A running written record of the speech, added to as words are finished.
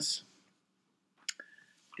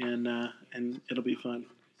and it'll be fun.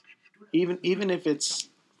 Even if it's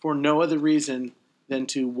for no other reason than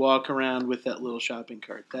to walk around with that little shopping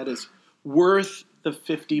cart. That is worth the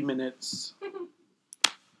 50 minutes.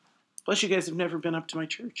 Plus, you guys have never been up to my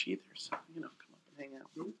church either, so, come up and hang out.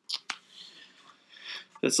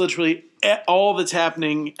 That's literally all that's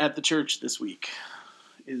happening at the church this week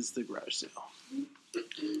is the garage sale.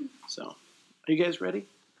 So, are you guys ready?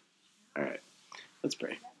 All right, let's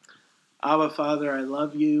pray. Abba, Father, I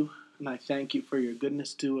love you, and I thank you for your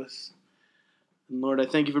goodness to us. And Lord, I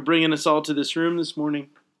thank you for bringing us all to this room this morning.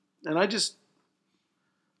 And I just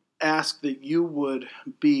ask that you would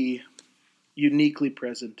be uniquely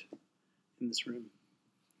present in this room.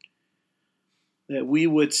 That we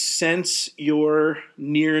would sense your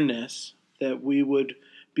nearness, that we would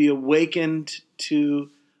be awakened to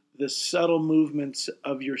the subtle movements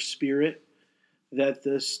of your Spirit, that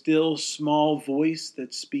the still small voice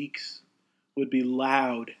that speaks would be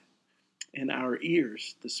loud in our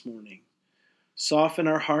ears this morning. Soften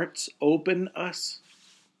our hearts, open us,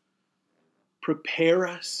 prepare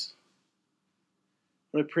us.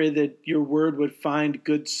 I pray that your word would find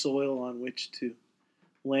good soil on which to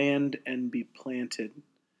land and be planted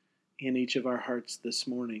in each of our hearts this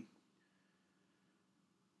morning.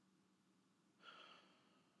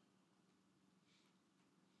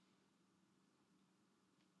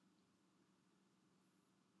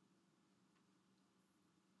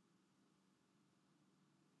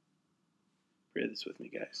 Pray this with me,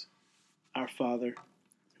 guys. Our Father,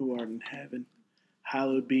 who art in heaven,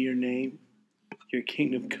 hallowed be your name. Your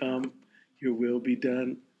kingdom come, your will be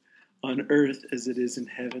done, on earth as it is in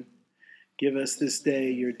heaven. Give us this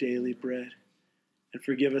day your daily bread, and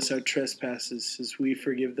forgive us our trespasses as we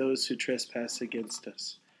forgive those who trespass against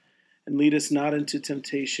us. And lead us not into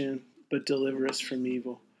temptation, but deliver us from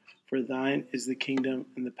evil. For thine is the kingdom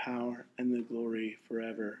and the power and the glory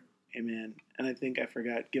forever. Amen. And I think I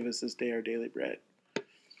forgot, give us this day our daily bread.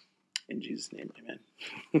 In Jesus' name,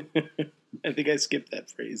 amen. I think I skipped that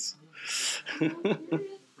phrase.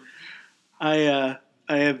 I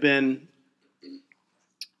have been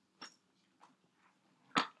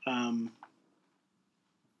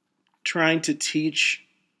trying to teach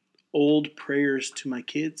old prayers to my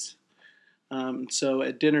kids. So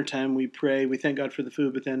at dinner time we pray. We thank God for the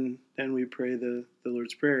food, but then we pray the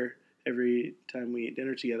Lord's Prayer every time we eat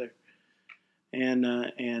dinner together.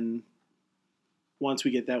 And once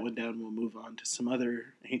we get that one down, we'll move on to some other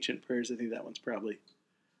ancient prayers. I think that one's probably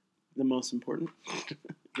the most important,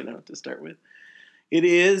 to start with. It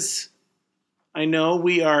is, I know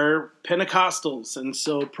we are Pentecostals, and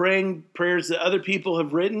so praying prayers that other people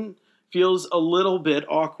have written feels a little bit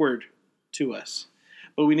awkward to us.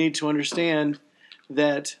 But we need to understand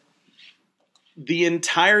that the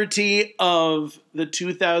entirety of the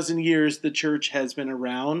 2,000 years the church has been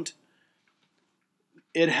around,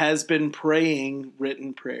 it has been praying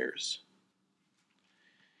written prayers.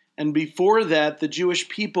 And before that, the Jewish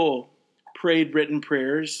people prayed written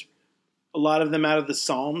prayers, a lot of them out of the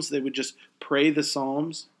Psalms. They would just pray the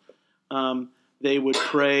Psalms. They would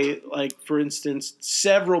pray, like, for instance,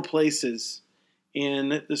 several places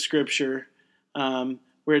in the Scripture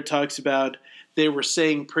where it talks about they were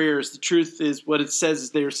saying prayers. The truth is, what it says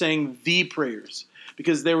is they were saying the prayers,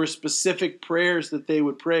 because there were specific prayers that they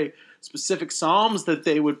would pray, specific psalms that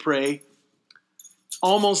they would pray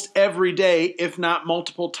almost every day, if not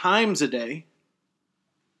multiple times a day.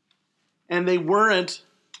 And they weren't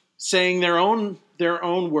saying their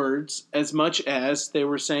own words as much as they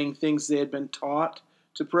were saying things they had been taught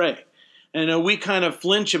to pray. And we kind of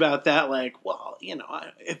flinch about that, like, well,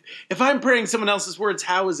 if I'm praying someone else's words,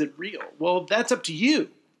 how is it real? Well, that's up to you.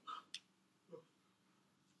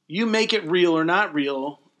 You make it real or not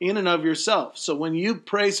real in and of yourself. So when you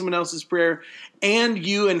pray someone else's prayer and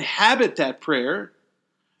you inhabit that prayer,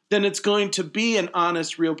 then it's going to be an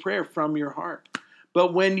honest, real prayer from your heart.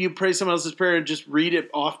 But when you pray someone else's prayer and just read it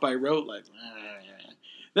off by rote, like,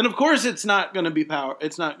 then of course it's not going to be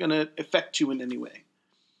it's not going to affect you in any way.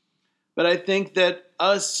 But I think that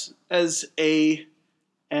us as a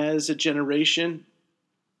generation,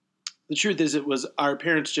 the truth is it was our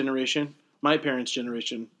parents' generation, my parents'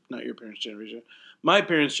 generation, not your parents' generation, my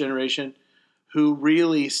parents' generation, who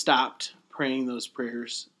really stopped praying those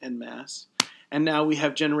prayers en masse. And now we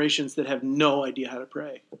have generations that have no idea how to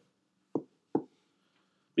pray.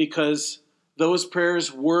 Because those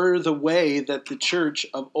prayers were the way that the church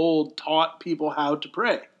of old taught people how to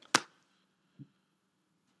pray.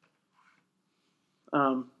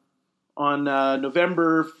 On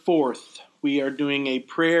November 4th, we are doing a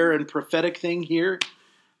prayer and prophetic thing here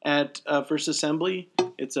at First Assembly.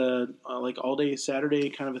 It's a like all-day Saturday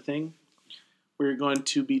kind of a thing We're going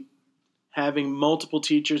to be having multiple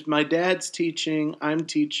teachers. My dad's teaching. I'm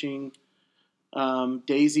teaching.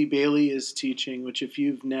 Daisy Bailey is teaching, which if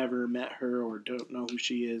you've never met her or don't know who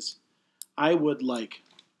she is, I would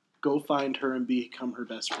go find her and become her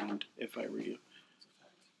best friend if I were you.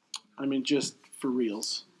 I mean, just for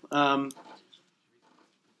reals.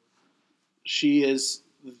 She is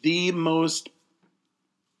the most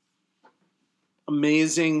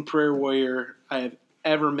amazing prayer warrior I have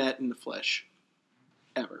ever met in the flesh,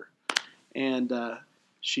 ever. And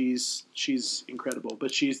she's incredible.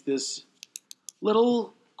 But she's this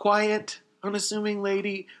little, quiet, unassuming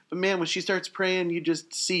lady. But man, when she starts praying, you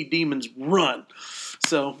just see demons run.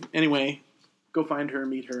 So anyway, go find her,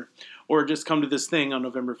 meet her, or just come to this thing on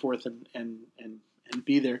November 4th and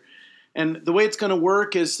be there. And the way it's going to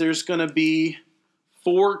work is there's going to be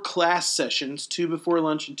 4 class sessions, 2 before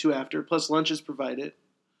lunch and 2 after, plus lunch is provided.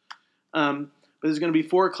 But there's going to be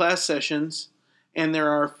 4 class sessions, and there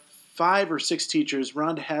are 5 or 6 teachers.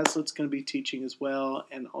 Rhonda Hazlitt's going to be teaching as well,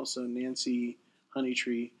 and also Nancy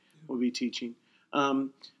Honeytree will be teaching.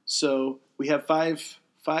 So we have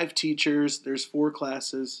five teachers. There's 4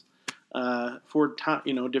 classes, 4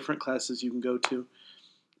 different classes you can go to,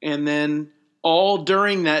 and then all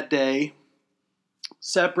during that day,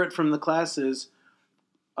 separate from the classes,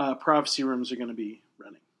 prophecy rooms are going to be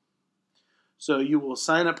running. So you will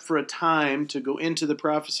sign up for a time to go into the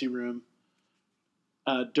prophecy room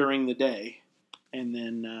during the day, and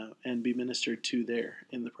then and be ministered to there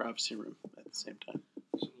in the prophecy room at the same time.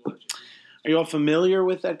 Are you all familiar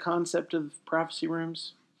with that concept of prophecy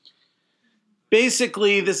rooms?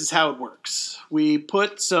 Basically, this is how it works. We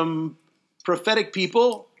put some prophetic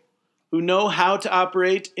people who know how to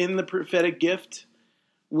operate in the prophetic gift.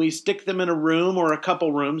 We stick them in a room or a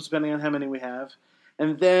couple rooms, depending on how many we have.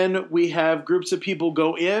 And then we have groups of people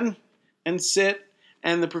go in and sit,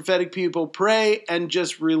 and the prophetic people pray and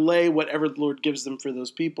just relay whatever the Lord gives them for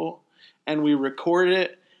those people. And we record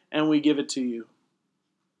it, and we give it to you.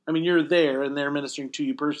 I mean, you're there, and they're ministering to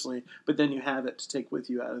you personally, but then you have it to take with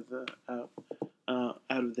you out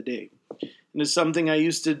of the day. And it's something I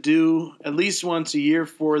used to do at least once a year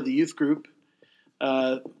for the youth group.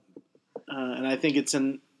 And I think it's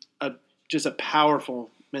just a powerful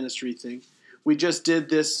ministry thing. We just did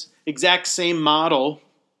this exact same model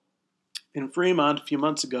in Fremont a few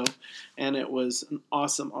months ago, and it was an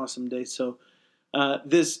awesome, awesome day. So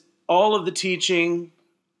all of the teaching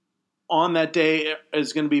on that day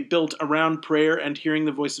is going to be built around prayer and hearing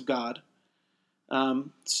the voice of God.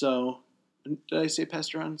 So did I say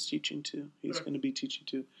Pastor Ron's teaching too? He's going to be teaching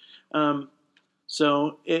too.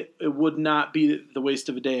 So it would not be the waste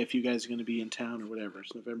of a day if you guys are going to be in town or whatever.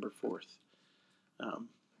 It's November 4th.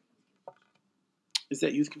 Is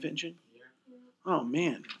that youth convention? Yeah. Oh,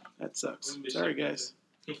 man. That sucks. Sorry, guys.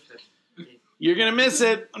 You're going to miss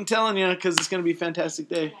it. I'm telling you, because it's going to be a fantastic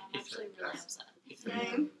day. I'm actually really upset.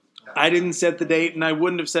 I didn't set the date, and I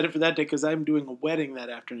wouldn't have set it for that day because I'm doing a wedding that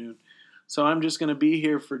afternoon. So I'm just going to be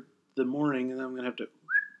here for the morning, and then I'm going to have to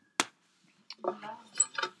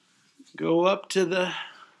go up to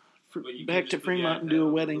back to Fremont and do a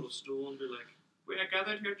wedding. Stool and be like, we are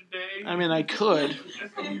gathered here today. I mean, I could.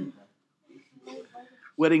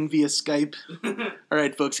 Wedding via Skype. All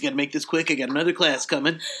right, folks, I got to make this quick. I got another class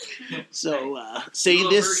coming. So say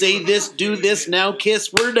this, do this, now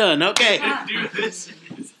kiss, we're done. Okay. Do this.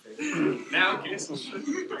 Now kiss.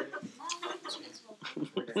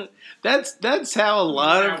 That's how a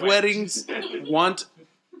lot of weddings want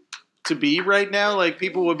to be right now. Like,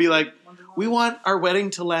 people would be like, we want our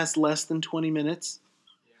wedding to last less than 20 minutes.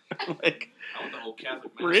 Like, I want the whole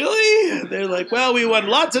Catholic Mass. really? They're like, well, we want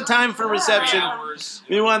lots of time for reception.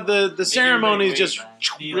 We want the ceremonies just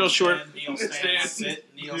real short. Kneel, stand, sit.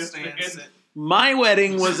 Kneel, stand, sit. My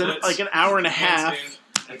wedding was like an hour and a half.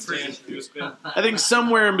 I think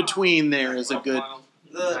somewhere in between there is a good.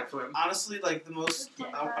 Honestly, like the most, I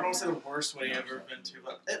don't want to say the worst wedding I've ever been to,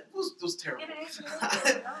 but it was terrible.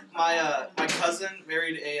 My cousin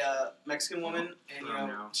married a Mexican woman,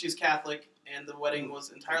 and she's Catholic, and the wedding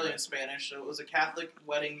was entirely in Spanish. So it was a Catholic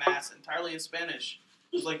wedding mass entirely in Spanish.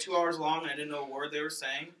 It was like 2 hours long, and I didn't know a word they were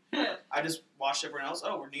saying. I just watched everyone else.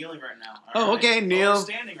 Oh, we're kneeling right now. All right. Okay, kneel. Oh, we're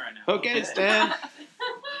standing right now. Okay, stand.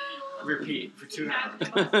 Repeat for 2 hours.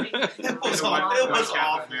 It was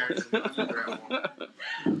awful.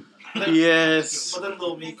 Yes. But then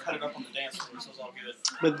little me cut it up on the dance floor, so it was all good.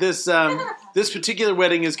 But this particular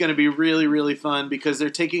wedding is going to be really, really fun because they're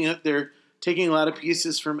taking a lot of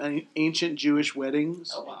pieces from ancient Jewish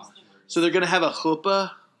weddings. Oh, wow. So they're going to have a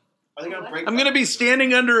chuppah. Oh, Are they gonna break? I'm gonna be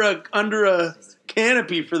standing under a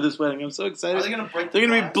canopy for this wedding. I'm so excited. Are they gonna break? They're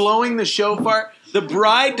gonna be blowing the shofar. The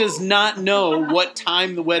bride does not know what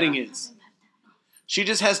time the wedding is. She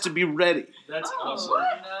just has to be ready. That's awesome.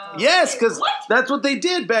 Yes, because that's what they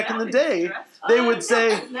did back in the day. They would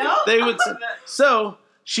say, so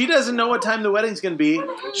she doesn't know what time the wedding's going to be.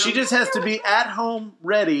 She just has to be at home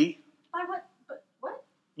ready. What?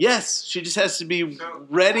 Yes, she just has to be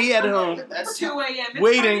ready at home. That's 2 a.m. It's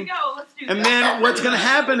Waiting. time to go. Let's do And this. then what's going to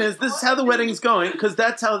happen is this is how the wedding's going, because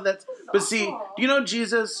that's how that's. But see, do you know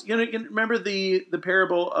Jesus? You remember the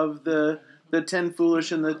parable of the 10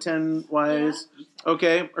 foolish and the 10 wise?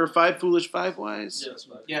 Okay, or 5 foolish, 5 wise. Yes,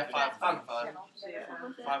 but Yeah, 5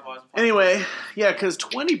 wise. Anyway, yeah, because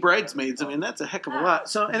 20 bridesmaids. I mean, that's a heck of a lot.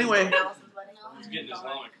 So anyway, it's getting his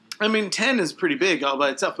stomach. I mean, 10 is pretty big all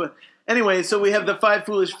by itself. But anyway, so we have the 5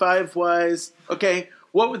 foolish, 5 wise. Okay,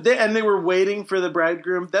 what would they? And they were waiting for the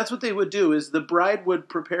bridegroom. That's what they would do. Is the bride would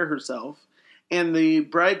prepare herself, and the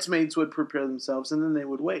bridesmaids would prepare themselves, and then they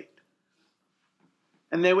would wait.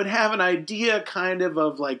 And they would have an idea, kind of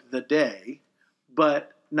like the day,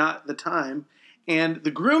 but not the time. And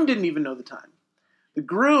the groom didn't even know the time. The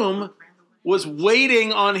groom was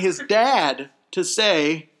waiting on his dad to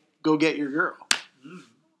say, "Go get your girl."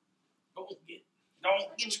 Don't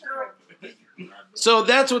get your girl. So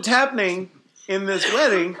that's what's happening in this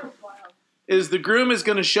wedding. Is the groom is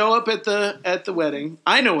going to show up at the wedding.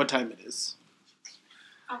 I know what time it is,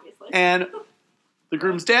 Obviously. and the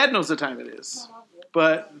groom's dad knows what time it is,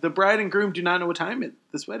 but the bride and groom do not know what time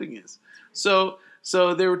this wedding is. So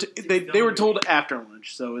they were told after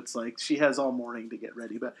lunch. So it's like she has all morning to get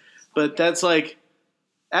ready, but that's like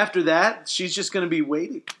after that she's just going to be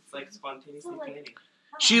waiting. It's like spontaneously planning.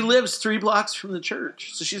 She lives 3 blocks from the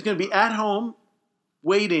church, so she's going to be at home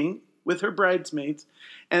waiting with her bridesmaids,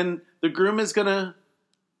 and the groom is going to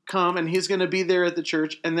come, and he's going to be there at the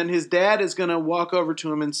church, and then his dad is going to walk over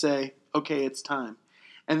to him and say, "Okay, it's time."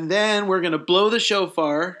 And then we're going to blow the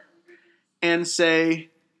shofar and say,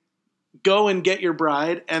 "Go and get your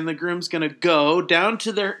bride," and the groom's going to go down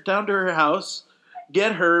to her house,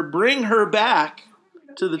 get her, bring her back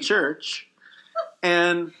to the church,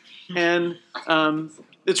 and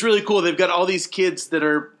it's really cool. They've got all these kids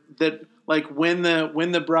that like when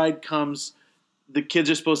the bride comes, the kids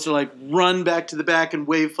are supposed to like run back to the back and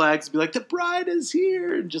wave flags and be like, "The bride is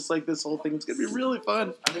here," and just like this whole thing. It's gonna be really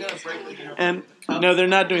fun. Are they gonna break the And no, they're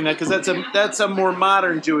not doing that because that's a more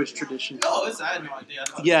modern Jewish tradition. Oh, I had no idea. I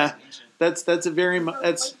thought Yeah. it was ancient. That's a very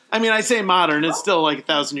I mean, I say modern. It's still like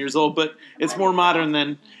 1,000 years old, but it's more modern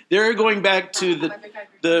than they're going back to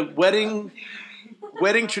the wedding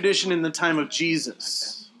tradition in the time of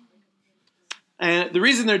Jesus. And the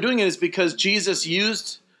reason they're doing it is because Jesus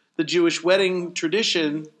used the Jewish wedding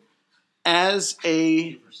tradition as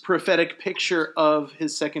a prophetic picture of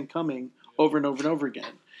his second coming over and over and over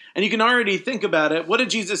again. And you can already think about it. What did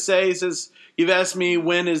Jesus say? He says, "You've asked me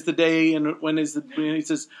when is the day and when is the..." He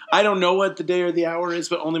says, "I don't know what the day or the hour is,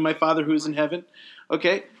 but only my Father who is in heaven."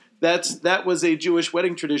 Okay? That was a Jewish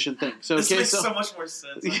wedding tradition thing. So This makes so much more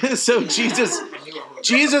sense. so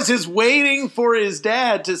Jesus is waiting for his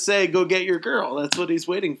dad to say, "Go get your girl." That's what he's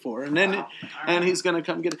waiting for, and then and he's gonna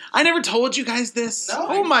come get it. I never told you guys this. No,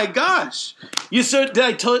 Oh my gosh! Did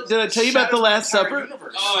I tell you about the Last Supper?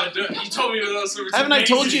 Oh, you told me to know so Haven't I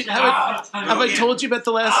told you? Have I told you about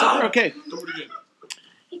the Last Supper? Okay. Do it again.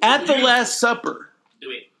 At the Last Supper,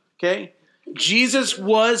 Do it. okay, Jesus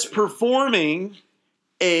was performing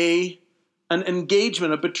an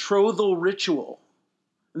engagement, a betrothal ritual.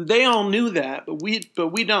 And they all knew that, but we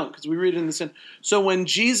don't because we read it in the sin. So when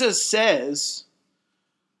Jesus says,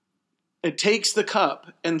 it takes the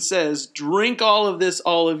cup and says, "Drink all of this,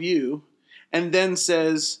 all of you," and then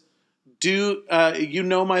says, "Do you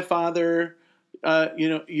know my Father?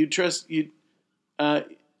 You trust you.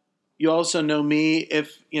 You also know me."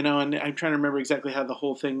 If you know, and I'm trying to remember exactly how the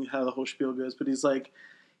whole spiel goes, but he's like,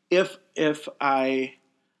 if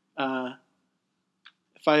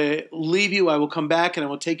I leave you, I will come back and I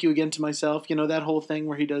will take you again to myself. You know, that whole thing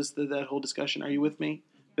where he does that whole discussion. Are you with me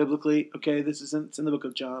biblically? Okay, it's in the book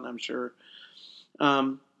of John, I'm sure.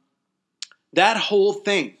 That whole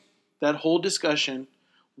thing, that whole discussion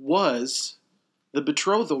was the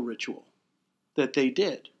betrothal ritual that they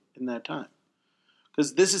did in that time.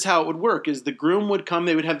 Because this is how it would work, is the groom would come,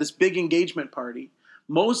 they would have this big engagement party.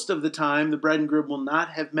 Most of the time, the bride and groom will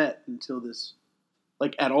not have met until this,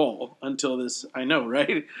 like at all, until this, I know,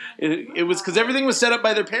 right? It was because everything was set up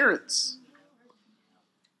by their parents.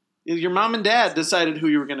 Your mom and dad decided who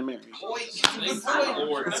you were going to marry. Thank the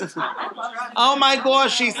Lord. Oh my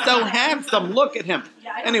gosh, he's so handsome. Look at him.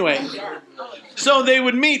 Anyway, so they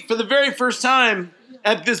would meet for the very first time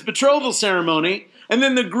at this betrothal ceremony, and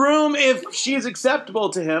then the groom, if she's acceptable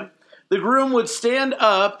to him, the groom would stand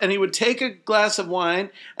up and he would take a glass of wine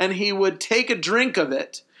and he would take a drink of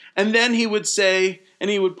it, and then he would say, and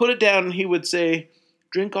he would put it down and he would say,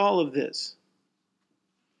 "Drink all of this,"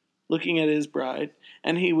 looking at his bride.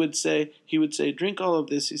 And he would say, "Drink all of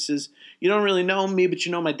this." He says, "You don't really know me, but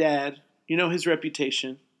you know my dad. You know his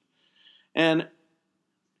reputation. And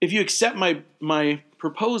if you accept my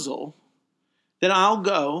proposal, then I'll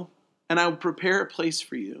go and I will prepare a place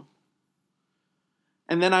for you.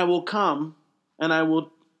 And then I will come and I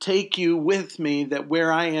will take you with me, that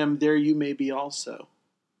where I am, there you may be also."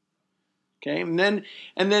 Okay, and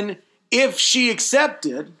then if she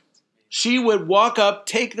accepted, she would walk up,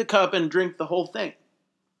 take the cup, and drink the whole thing.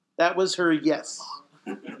 That was her yes.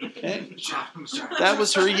 Okay? That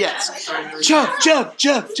was her yes. Chug.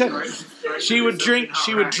 She would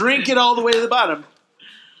drink it all the way to the bottom.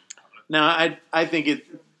 Now, I think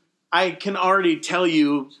I can already tell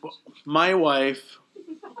you, my wife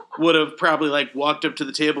would have probably like walked up to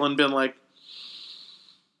the table and been like,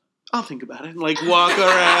 "I'll think about it," and like walk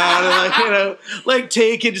around and like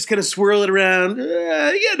take it, just kind of swirl it around,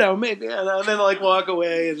 maybe, and then like walk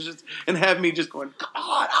away and have me just going,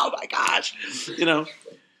 "God, oh my gosh,"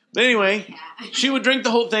 But anyway, she would drink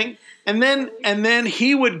the whole thing, and then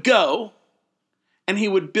he would go, and he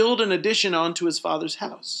would build an addition onto his father's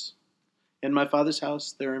house. "In my father's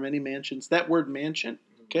house there are many mansions." That word "mansion,"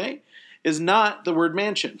 okay, is not the word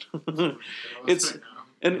mansion.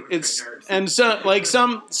 And so like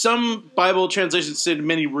some Bible translations said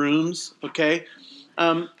many rooms, okay,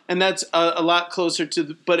 and that's a lot closer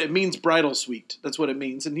to, but it means bridal suite. That's what it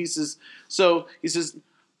means. And he says,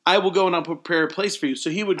 "I will go and I'll prepare a place for you."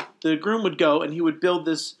 So the groom would go and he would build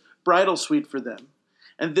this bridal suite for them,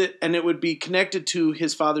 and it would be connected to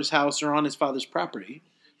his father's house or on his father's property,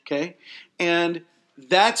 okay, and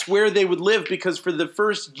that's where they would live, because for the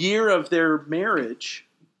first year of their marriage,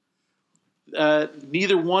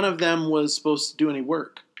 neither one of them was supposed to do any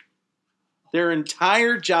work. Their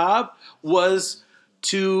entire job was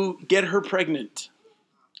to get her pregnant.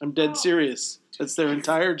 I'm dead serious. That's their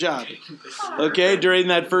entire job. Okay, during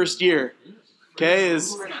that first year. Okay,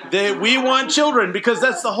 we want children because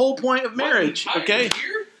that's the whole point of marriage. Okay,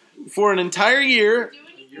 for an entire year,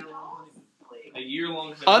 A year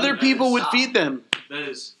long. other people would feed them. That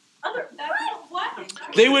is.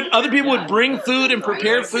 What? Other people would bring food and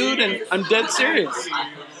prepare food, and I'm dead serious.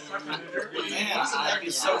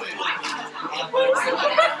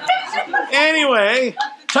 Anyway,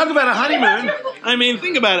 talk about a honeymoon. I mean,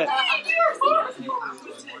 think about it.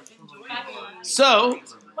 So,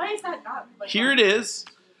 Why is that not? here it is.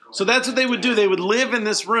 So that's what they would do. They would live in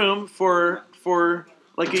this room for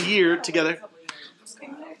like a year together.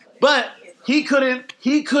 But he couldn't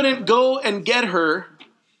go and get her.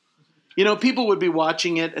 People would be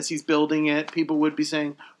watching it as he's building it. People would be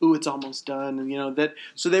saying, "Ooh, it's almost done," and that.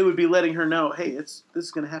 So they would be letting her know, "Hey, this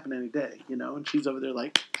is going to happen any day," And she's over there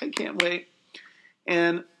like, "I can't wait."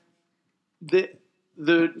 And the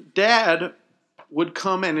dad would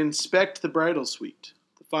come and inspect the bridal suite,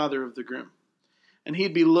 the father of the groom, and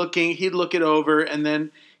he'd look it over, and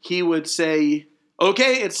then he would say,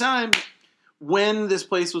 "Okay, it's time." When this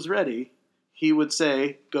place was ready, he would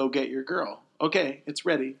say, "Go get your girl." "Okay, it's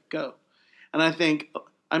ready. Go." And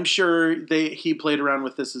I'm sure he played around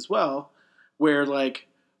with this as well, where like,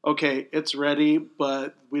 "Okay, it's ready,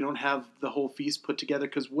 but we don't have the whole feast put together,"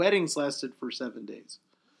 because weddings lasted for 7 days.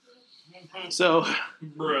 So,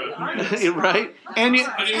 Bruh. right? And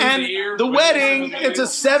the wedding, it's a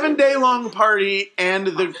 7-day long party, and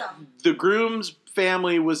the groom's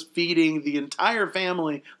family was feeding the entire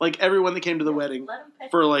family, like everyone that came to the wedding,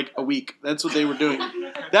 for like a week. That's what they were doing.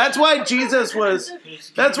 That's why Jesus was.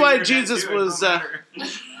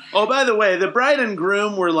 Oh, by the way, the bride and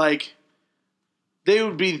groom were like, they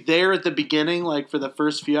would be there at the beginning, like for the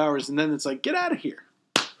first few hours, and then it's like, "Get out of here."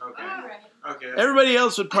 Okay. Everybody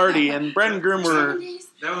else would party, and bride and groom were.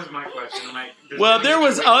 That was my question. Well, there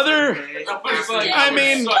was other. I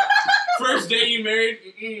mean, first day you married.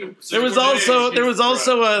 There was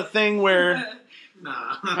also a thing where.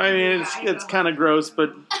 Nah. I mean, it's kind of gross,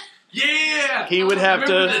 but Yeah. he would have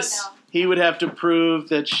Remember to. this. He would have to prove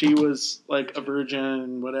that she was like a virgin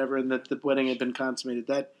and whatever, and that the wedding had been consummated.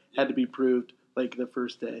 That had to be proved like the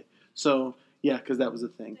first day. So yeah, because that was a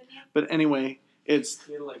thing. But anyway, it's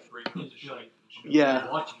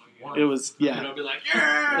yeah, it was yeah, Be like,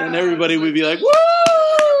 yeah. and everybody would be like,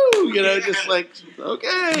 "Woo!" Just like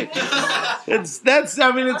okay. It's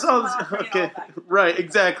all okay, right?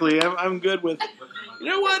 Exactly. I'm good with You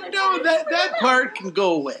know what? No, that part can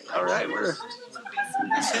go away. All right,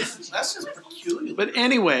 That's just peculiar. But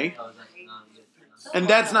anyway, and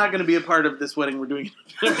that's not going to be a part of this wedding we're doing.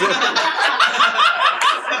 I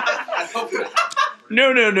hope not.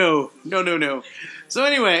 No. So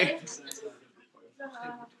anyway,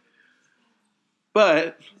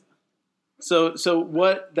 but so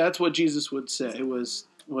what? That's what Jesus would say was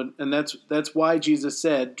when, and that's why Jesus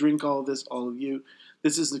said, "Drink all of this, all of you.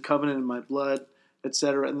 This is the covenant in my blood,"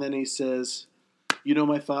 etc. And then he says, "You know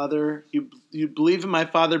my Father. You believe in my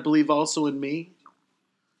Father. Believe also in me.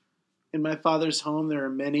 In my Father's home there are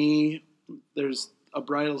many. There's a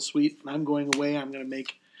bridal suite, and I'm going away. I'm going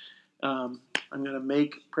to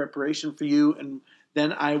make preparation for you, and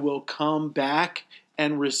then I will come back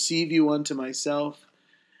and receive you unto myself,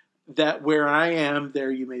 that where I am,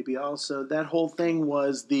 there you may be also." That whole thing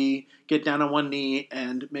was the get down on one knee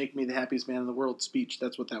and make me the happiest man in the world speech.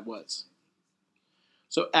 That's what that was.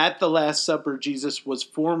 So at the Last Supper, Jesus was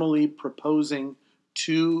formally proposing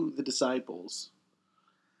to the disciples,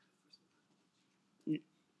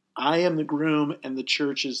 I am the groom and the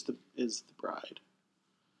church is the bride.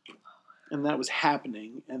 And that was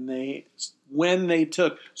happening. And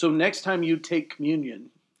so next time you take communion,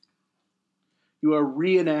 you are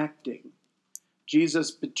reenacting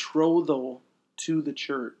Jesus' betrothal to the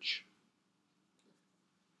church.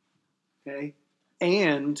 Okay?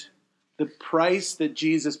 And the price that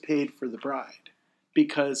Jesus paid for the bride.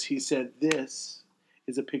 Because he said, this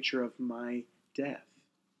is a picture of my death.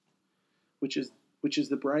 Which is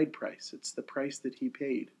the bride price. It's the price that he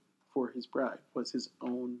paid for his bride. Was his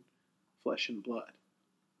own flesh and blood.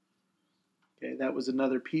 Okay, that was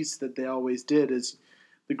another piece that they always did, is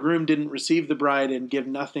the groom didn't receive the bride and give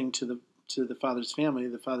nothing to the father's family.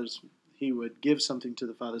 He would give something to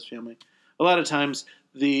the father's family. A lot of times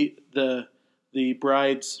the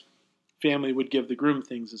bride's family would give the groom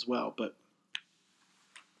things as well, but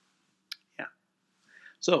yeah.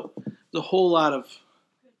 So there's a whole lot of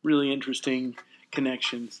really interesting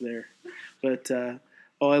connections there. But I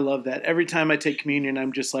love that. Every time I take communion,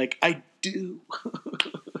 I'm just like, I do.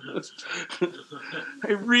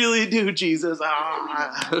 I really do, Jesus.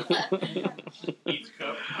 Each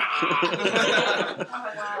cup.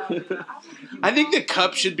 I think the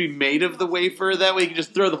cup should be made of the wafer. That way you can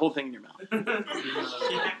just throw the whole thing in your mouth.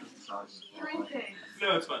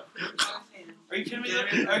 No, it's fine. Are you kidding me?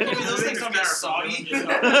 Those things don't get soggy? Those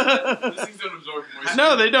things don't absorb moisture.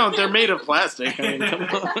 No, they don't. They're made of plastic. I mean, come on.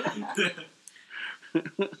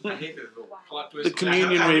 I hate this little Plot twist. The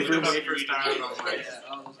communion wafers.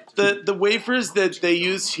 The wafers that they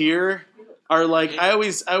use here are like, I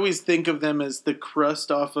always think of them as the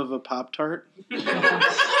crust off of a Pop-Tart. You know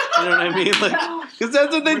what I mean? Like, because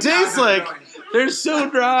that's what they taste like. They're so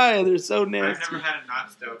dry. They're so nasty. I've never had a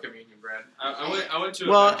not stale communion bread. I went to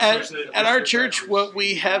Well, at our church, what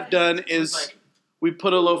we have done is we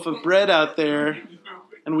put a loaf of bread out there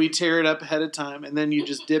and we tear it up ahead of time, and then you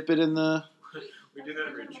just dip it in the... We do that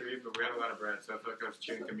at retreat, but we had a lot of bread, so I felt like I was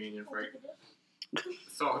chewing communion for a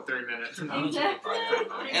solid 3 minutes. And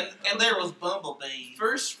there was Bumblebee.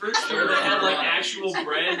 First year they had like actual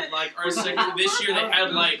bread. Like our second this year they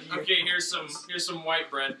had like, okay, here's some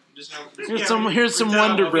white bread. Just no. Here's some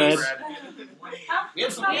Wonder Bread. We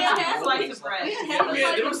had some slice of bread.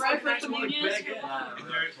 There was like bread for communion.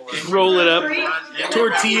 Roll it up.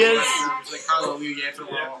 Tortillas. It's like hallelujah, it's a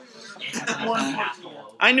roll.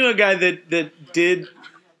 I knew a guy that did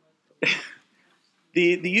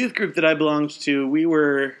the youth group that I belonged to. We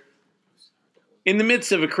were in the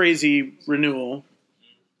midst of a crazy renewal,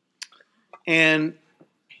 and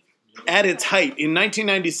at its height in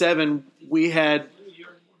 1997, we had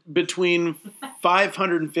between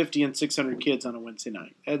 550 and 600 kids on a Wednesday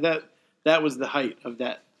night. And that was the height of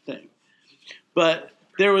that thing. But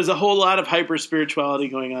there was a whole lot of hyper spirituality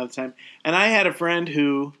going on at the time, and I had a friend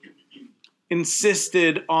who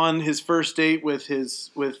insisted on his first date with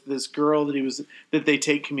this girl that they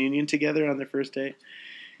take communion together on their first date,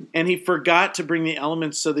 and he forgot to bring the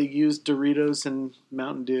elements, so they used Doritos and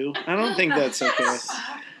Mountain Dew. I don't think that's okay.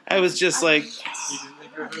 I was just like,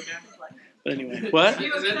 but anyway, what?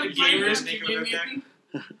 Is that the gamers communion?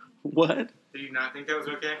 What? Did you not think that was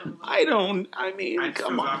okay? I mean,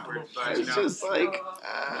 come on. Awkward, but, It's just like,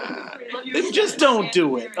 just don't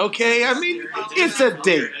do it, okay? I mean, it's a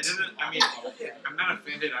date. I'm not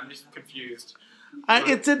offended. I'm just confused.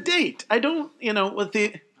 It's a date. I don't,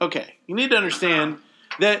 okay, you need to understand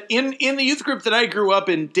that in the youth group that I grew up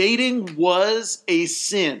in, dating was a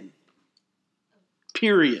sin.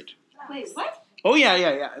 Period. Wait, what? Oh,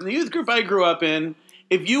 yeah. In the youth group I grew up in,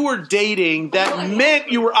 if you were dating, that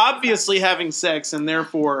meant you were obviously having sex, and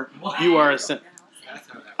therefore you are a sin.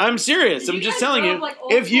 I'm serious. I'm You just guys telling drove, you. like,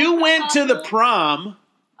 old If you people went to the hospital? prom,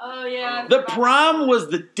 Oh yeah. the prom was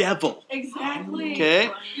the devil. Exactly. Okay?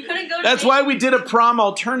 You couldn't go. That's why we did a prom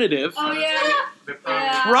alternative. Oh yeah. The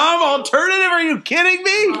Yeah. Prom alternative? Are you kidding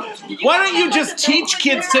me? Why don't you just teach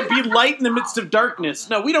kids to be light in the midst of darkness?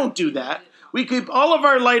 No, we don't do that. We keep all of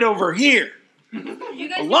our light over here, You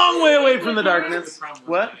guys a long way away from the banquet darkness. prom was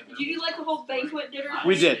What? kind of- Did you do like a whole banquet dinner?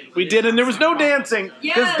 We did, and there was no dancing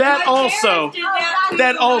because Yes, that my also parents did that too.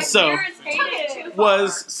 that My also parents hated it.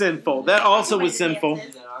 was sinful. That also was sinful.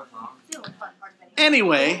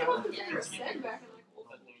 Anyway,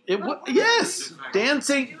 yes,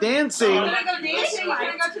 dancing. We're gonna go dancing. We're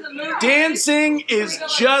gonna go to the movie. Dancing is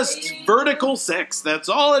just vertical sex. That's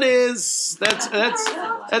all it is. That's.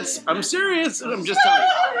 I'm serious. I'm just telling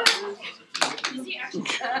you.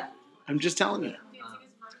 I'm just telling you.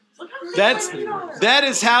 That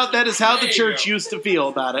is how the church used to feel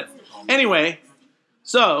about it. Anyway,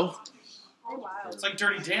 so It's like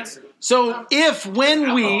Dirty Dancing.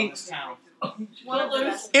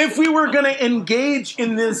 If we were going to engage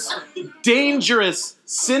in this dangerous,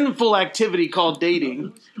 sinful activity called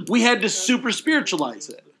dating, we had to super spiritualize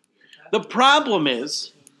it. The problem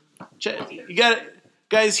is, you got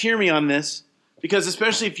guys, hear me on this, because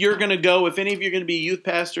especially if you're going to go, if any of you are going to be youth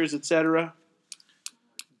pastors, etc.,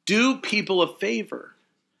 do people a favor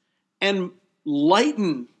and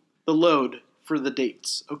lighten the load for the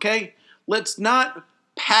dates, okay? Let's not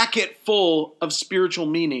pack it full of spiritual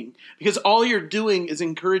meaning, because all you're doing is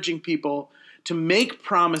encouraging people to make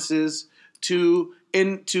promises, to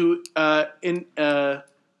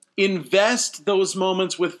invest those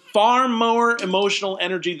moments with far more emotional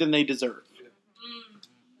energy than they deserve.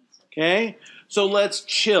 Okay? So let's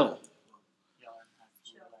chill.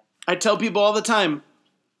 I tell people all the time,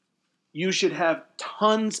 you should have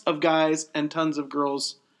tons of guys and tons of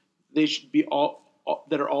girls. They should be all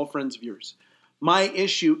that are all friends of yours. My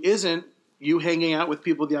issue isn't you hanging out with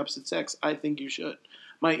people of the opposite sex. I think you should.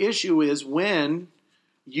 My issue is when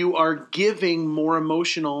you are giving more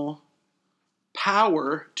emotional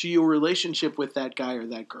power to your relationship with that guy or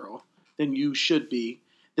that girl than you should be,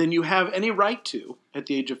 than you have any right to at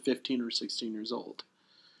the age of 15 or 16 years old.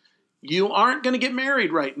 You aren't going to get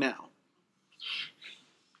married right now.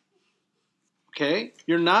 Okay?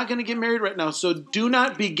 You're not going to get married right now, so do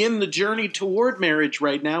not begin the journey toward marriage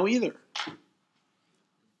right now either.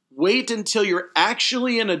 Wait until you're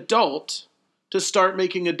actually an adult to start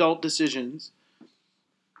making adult decisions.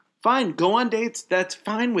 Fine, go on dates. That's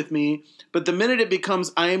fine with me. But the minute it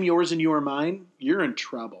becomes I am yours and you are mine, you're in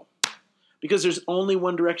trouble. Because there's only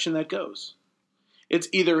one direction that goes. It's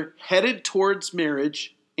either headed towards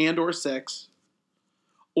marriage and or sex,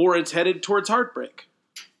 or it's headed towards heartbreak.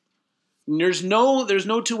 And there's no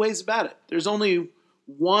two ways about it. There's only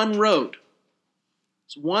one road.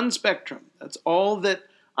 It's one spectrum. That's all that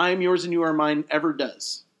I am yours and you are mine ever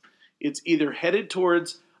does. It's either headed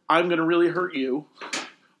towards I'm going to really hurt you,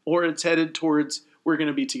 or it's headed towards we're going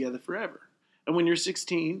to be together forever. And when you're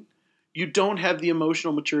 16, you don't have the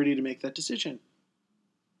emotional maturity to make that decision.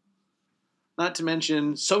 Not to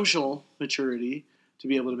mention social maturity to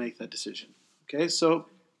be able to make that decision. Okay, so,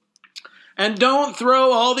 and don't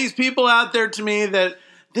throw all these people out there to me that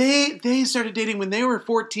they started dating when they were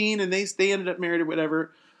 14 and they ended up married or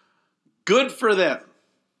whatever. Good for them.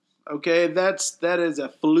 Okay, that is a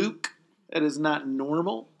fluke. That is not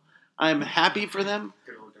normal. I'm happy for them.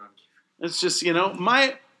 Good old John. It's just,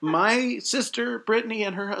 my sister, Brittany,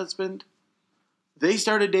 and her husband, they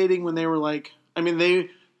started dating when they were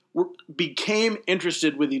became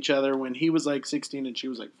interested with each other when he was like 16 and she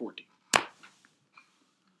was like 14.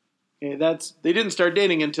 Okay, they didn't start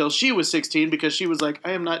dating until she was 16 because she was like,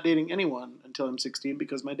 I am not dating anyone until I'm 16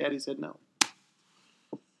 because my daddy said no.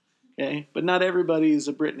 Okay, but not everybody is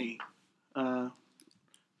a Brittany.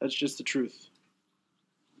 That's just the truth.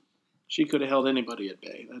 She could have held anybody at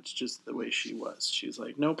bay. That's just the way she was. She's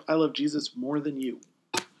like, nope, I love Jesus more than you.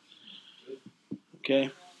 Okay?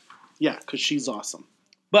 Yeah, because she's awesome.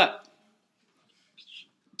 But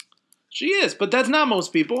she is. But that's not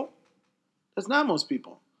most people. That's not most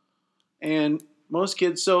people. And most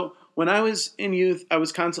kids. So when I was in youth, I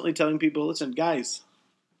was constantly telling people, listen, guys,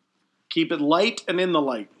 keep it light and in the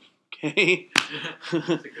light. Okay?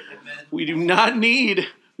 We do not need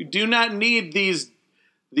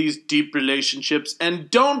these deep relationships, and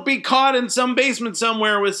don't be caught in some basement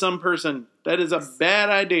somewhere with some person. That is a bad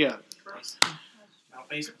idea.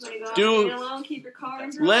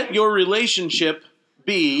 Let your relationship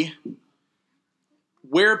be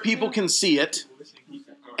where people can see it,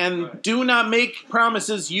 and do not make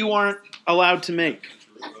promises you aren't allowed to make.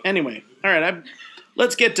 Anyway, all right,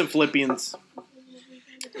 let's get to Philippians.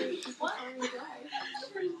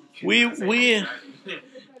 We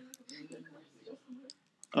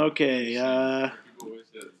okay.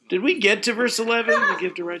 Did we get to verse 11? The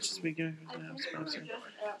gift of righteousness we give.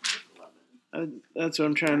 That's what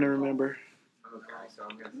I'm trying to remember. Okay, so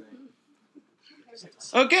I'm gonna say.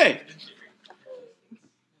 Okay.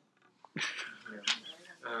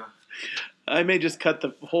 Uh, I may just cut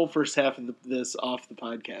the whole first half of this off the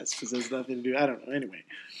podcast because there's nothing to do. I don't know. Anyway,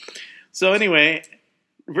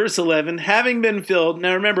 verse 11, having been filled.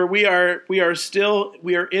 Now remember, we are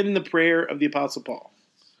in the prayer of the Apostle Paul.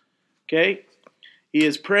 Okay? He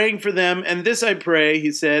is praying for them, and this I pray,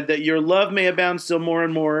 he said, that your love may abound still more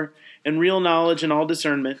and more in real knowledge and all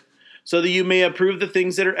discernment, so that you may approve the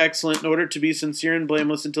things that are excellent in order to be sincere and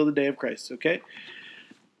blameless until the day of Christ. Okay?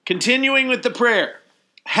 Continuing with the prayer.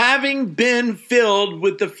 Having been filled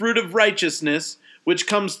with the fruit of righteousness, which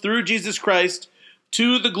comes through Jesus Christ,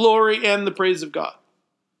 to the glory and the praise of God.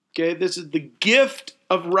 Okay, this is the gift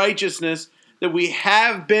of righteousness that we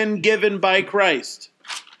have been given by Christ.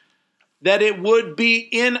 That it would be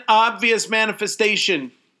in obvious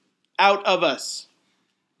manifestation out of us.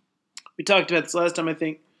 We talked about this last time, I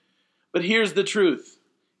think. But here's the truth.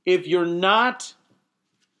 If you're not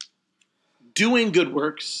doing good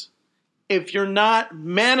works, if you're not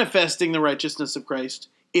manifesting the righteousness of Christ,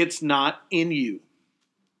 it's not in you.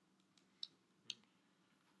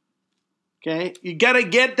 Okay? You got to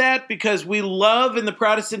get that because we love in the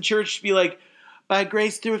Protestant church to be like, by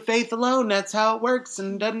grace through faith alone, that's how it works,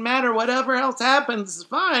 and it doesn't matter. Whatever else happens is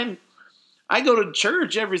fine. I go to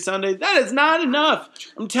church every Sunday. That is not enough.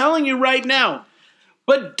 I'm telling you right now.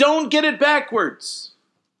 But don't get it backwards.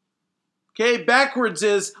 Okay? Backwards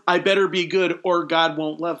is, I better be good or God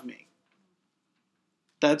won't love me.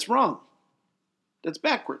 That's wrong. That's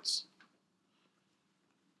backwards.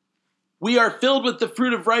 We are filled with the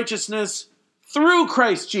fruit of righteousness through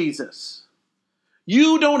Christ Jesus.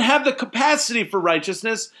 You don't have the capacity for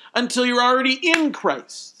righteousness until you're already in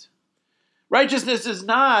Christ. Righteousness is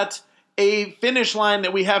not a finish line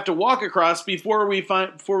that we have to walk across before we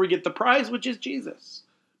get the prize, which is Jesus.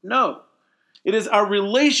 No. It is our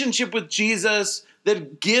relationship with Jesus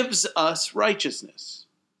that gives us righteousness.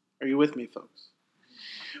 Are you with me, folks?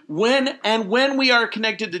 When we are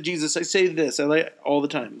connected to Jesus, I say this, I like all the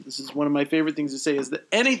time. This is one of my favorite things to say, is that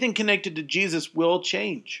anything connected to Jesus will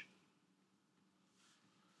change.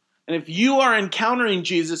 And if you are encountering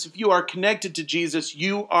Jesus, if you are connected to Jesus,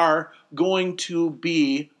 you are going to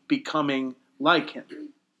be becoming like him.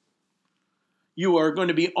 You are going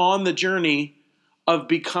to be on the journey of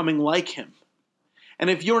becoming like him. And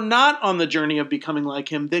if you're not on the journey of becoming like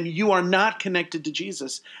him, then you are not connected to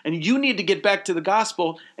Jesus. And you need to get back to the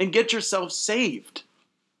gospel and get yourself saved.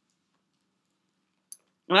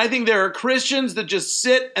 And I think there are Christians that just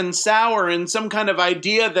sit and sour in some kind of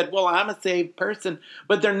idea that, well, I'm a saved person,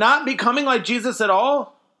 but they're not becoming like Jesus at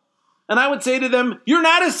all. And I would say to them, you're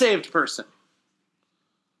not a saved person.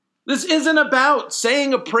 This isn't about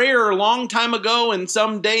saying a prayer a long time ago in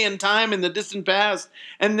some day and time in the distant past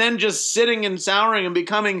and then just sitting and souring and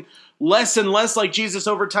becoming less and less like Jesus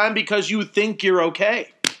over time because you think you're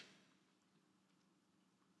okay.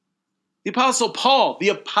 The Apostle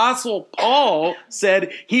Paul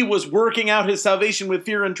said he was working out his salvation with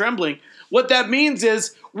fear and trembling. What that means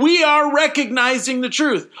is we are recognizing the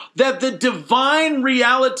truth that the divine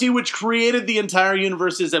reality which created the entire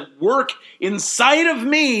universe is at work inside of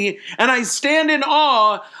me, and I stand in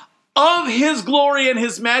awe of his glory and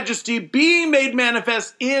his majesty being made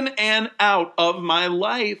manifest in and out of my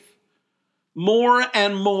life more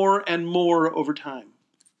and more and more over time.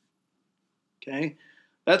 Okay?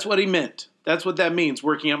 That's what he meant. That's what that means,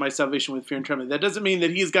 working out my salvation with fear and trembling. That doesn't mean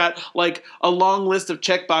that he's got like a long list of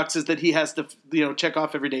check boxes that he has to, check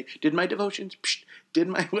off every day. Did my devotions? Psh, did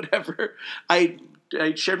my whatever? I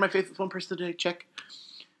shared my faith with one person today. Check.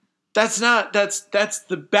 That's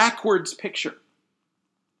the backwards picture.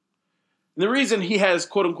 And the reason he has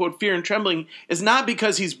quote unquote fear and trembling is not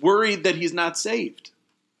because he's worried that he's not saved.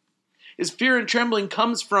 His fear and trembling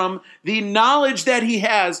comes from the knowledge that he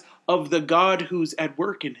has of the God who's at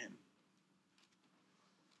work in him.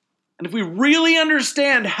 And if we really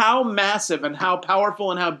understand how massive and how powerful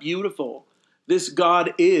and how beautiful this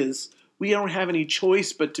God is, we don't have any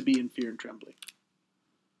choice but to be in fear and trembling.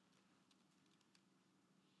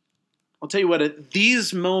 I'll tell you what, at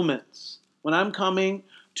these moments, when I'm coming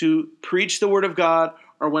to preach the Word of God,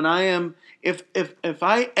 or when I am, if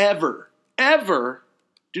I ever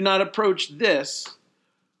do not approach this,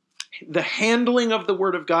 the handling of the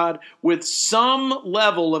Word of God with some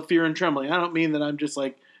level of fear and trembling. I don't mean that I'm just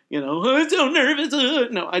like, I'm so nervous.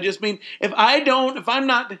 No, I just mean if I'm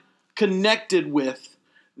not connected with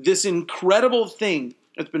this incredible thing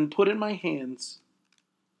that's been put in my hands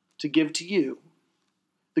to give to you,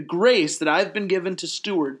 the grace that I've been given to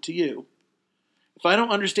steward to you, if I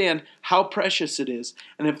don't understand how precious it is,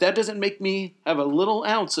 and if that doesn't make me have a little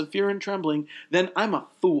ounce of fear and trembling, then I'm a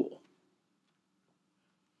fool.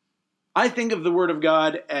 I think of the Word of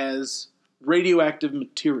God as radioactive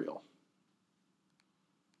material.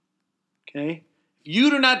 Okay? If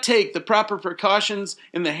you do not take the proper precautions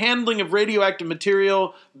in the handling of radioactive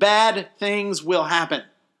material, bad things will happen.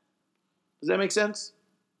 Does that make sense?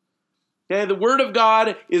 Okay, the Word of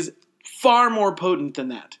God is far more potent than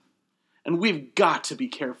that. And we've got to be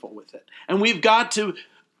careful with it. And we've got to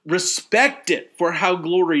respect it for how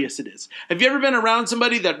glorious it is. Have you ever been around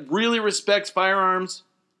somebody that really respects firearms?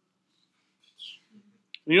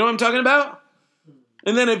 You know what I'm talking about?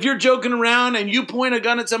 And then if you're joking around and you point a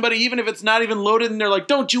gun at somebody, even if it's not even loaded, and they're like,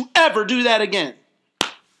 don't you ever do that again.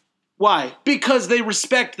 Why? Because they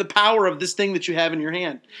respect the power of this thing that you have in your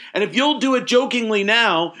hand. And if you'll do it jokingly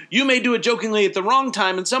now, you may do it jokingly at the wrong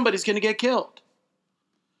time and somebody's going to get killed.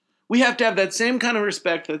 We have to have that same kind of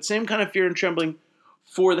respect, that same kind of fear and trembling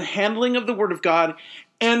for the handling of the Word of God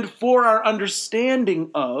and for our understanding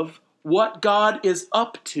of what God is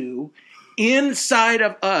up to inside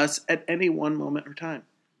of us at any one moment or time.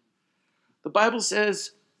 The Bible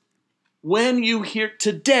says, when you hear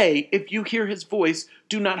today, if you hear his voice,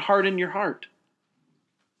 do not harden your heart.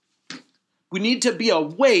 We need to be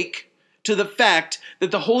awake to the fact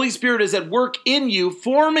that the Holy Spirit is at work in you,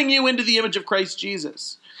 forming you into the image of Christ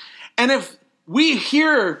Jesus. And if we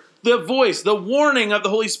hear the voice, the warning of the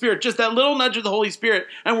Holy Spirit, just that little nudge of the Holy Spirit,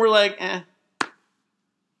 and we're like,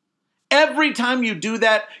 every time you do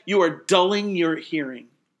that, you are dulling your hearing.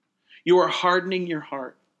 You are hardening your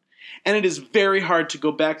heart. And it is very hard to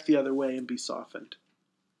go back the other way and be softened.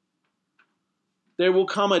 There will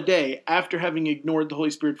come a day, after having ignored the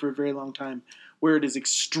Holy Spirit for a very long time, where it is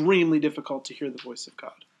extremely difficult to hear the voice of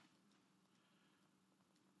God.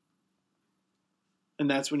 And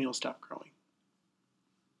that's when you'll stop growing.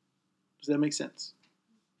 Does that make sense?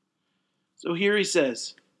 So here he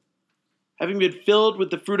says, having been filled with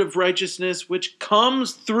the fruit of righteousness, which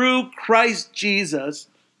comes through Christ Jesus,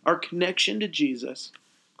 our connection to Jesus,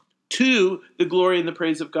 to the glory and the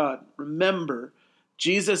praise of God. Remember,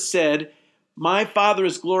 Jesus said, my Father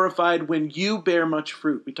is glorified when you bear much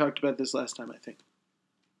fruit. We talked about this last time, I think.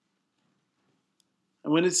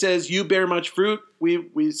 And when it says you bear much fruit,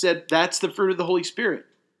 we said that's the fruit of the Holy Spirit.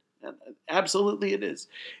 Absolutely it is.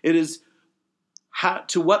 It is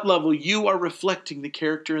to what level you are reflecting the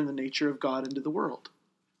character and the nature of God into the world.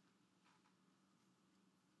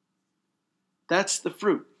 That's the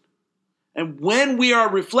fruit. And when we are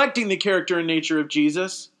reflecting the character and nature of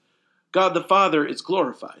Jesus, God the Father is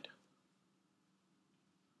glorified.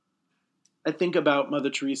 I think about Mother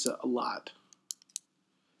Teresa a lot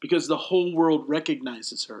because the whole world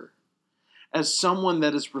recognizes her as someone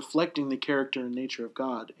that is reflecting the character and nature of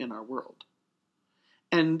God in our world.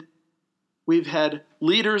 And we've had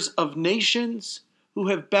leaders of nations who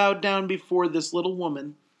have bowed down before this little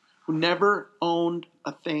woman who never owned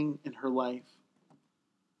a thing in her life.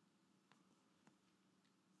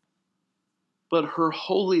 But her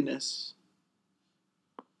holiness,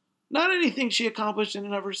 not anything she accomplished in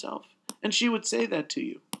and of herself. And she would say that to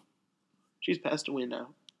you. She's passed away now.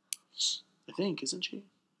 I think, isn't she?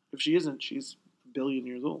 If she isn't, she's a billion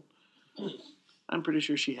years old. I'm pretty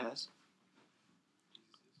sure she has.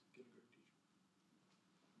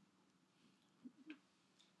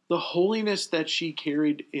 The holiness that she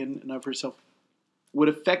carried in and of herself would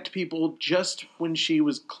affect people just when she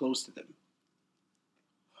was close to them.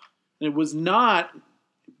 And it was not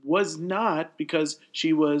because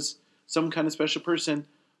she was some kind of special person,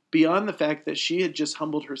 beyond the fact that she had just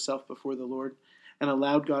humbled herself before the Lord and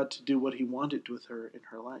allowed God to do what he wanted with her in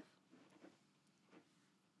her life.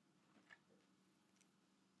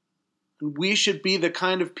 And we should be the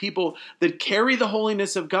kind of people that carry the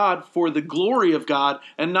holiness of God for the glory of God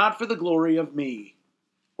and not for the glory of me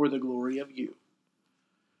or the glory of you.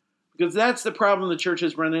 Because that's the problem the church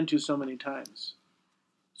has run into so many times.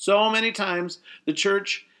 So many times the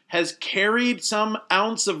church has carried some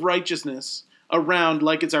ounce of righteousness around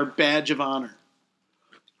like it's our badge of honor.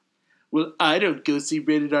 Well, I don't go see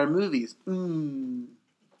rated R movies.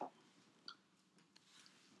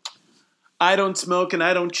 I don't smoke and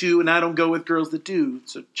I don't chew and I don't go with girls that do.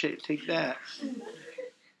 So take that.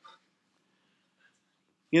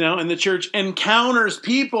 And the church encounters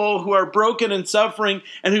people who are broken and suffering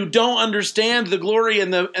and who don't understand the glory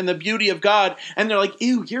and the beauty of God. And they're like,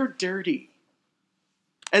 ew, you're dirty.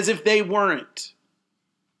 As if they weren't.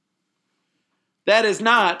 That is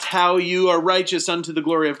not how you are righteous unto the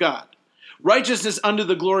glory of God. Righteousness unto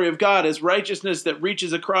the glory of God is righteousness that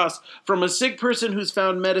reaches across from a sick person who's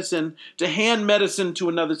found medicine to hand medicine to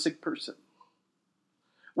another sick person.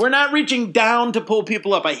 We're not reaching down to pull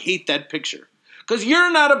people up. I hate that picture. Because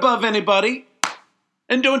you're not above anybody.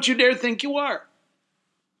 And don't you dare think you are.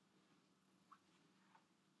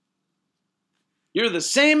 You're the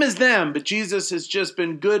same as them, but Jesus has just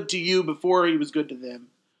been good to you before he was good to them.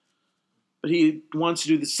 But he wants to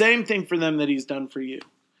do the same thing for them that he's done for you.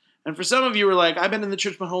 And for some of you who are like, I've been in the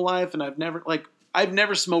church my whole life and I've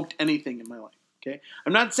never smoked anything in my life. Okay?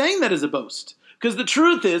 I'm not saying that as a boast. Because the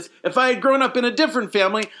truth is, if I had grown up in a different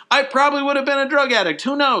family, I probably would have been a drug addict.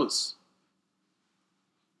 Who knows?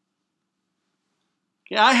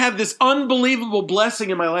 Yeah, I have this unbelievable blessing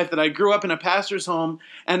in my life that I grew up in a pastor's home,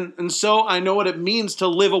 and so I know what it means to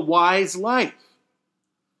live a wise life.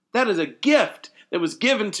 That is a gift that was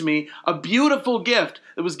given to me, a beautiful gift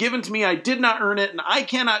that was given to me. I did not earn it, and I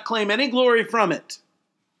cannot claim any glory from it.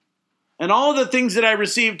 And all the things that I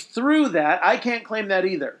received through that, I can't claim that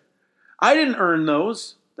either. I didn't earn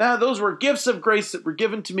those. Those were gifts of grace that were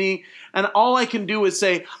given to me, and all I can do is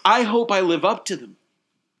say, I hope I live up to them.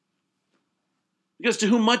 Because to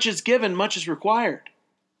whom much is given, much is required.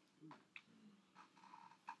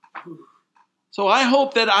 So I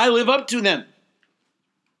hope that I live up to them.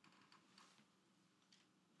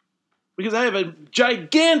 Because I have a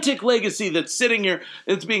gigantic legacy that's sitting here,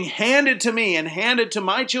 that's being handed to me and handed to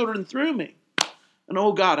my children through me. And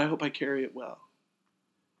oh God, I hope I carry it well.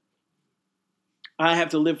 I have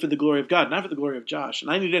to live for the glory of God, not for the glory of Josh.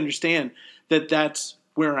 And I need to understand that that's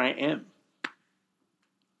where I am.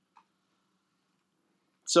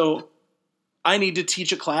 So I need to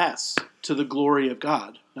teach a class to the glory of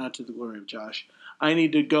God, not to the glory of Josh. I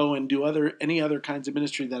need to go and do any other kinds of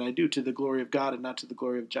ministry that I do to the glory of God and not to the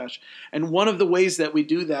glory of Josh. And one of the ways that we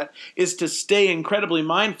do that is to stay incredibly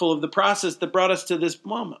mindful of the process that brought us to this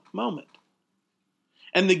moment.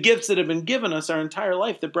 And the gifts that have been given us our entire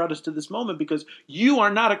life that brought us to this moment, because you are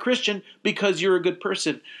not a Christian because you're a good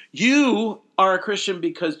person. You are a Christian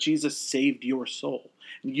because Jesus saved your soul.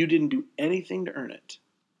 And you didn't do anything to earn it.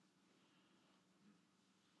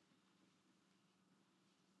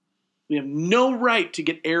 We have no right to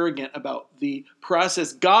get arrogant about the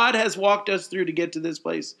process God has walked us through to get to this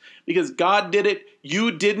place. Because God did it,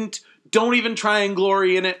 you didn't. Don't even try and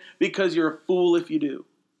glory in it, because you're a fool if you do.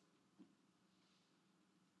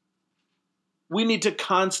 We need to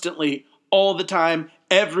constantly, all the time,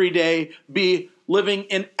 every day, be living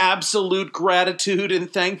in absolute gratitude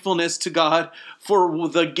and thankfulness to God for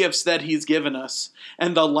the gifts that he's given us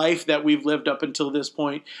and the life that we've lived up until this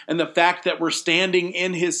point and the fact that we're standing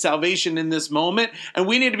in his salvation in this moment. And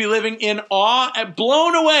we need to be living in awe and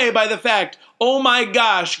blown away by the fact, oh my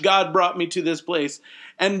gosh, God brought me to this place.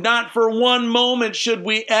 And not for one moment should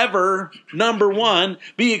we ever, number one,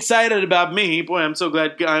 be excited about me. Boy, I'm so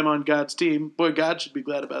glad I'm on God's team. Boy, God should be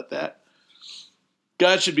glad about that.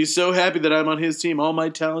 God should be so happy that I'm on his team, all my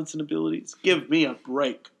talents and abilities. Give me a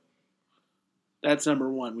break. That's number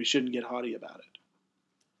one. We shouldn't get haughty about it.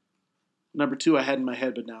 Number two, I had in my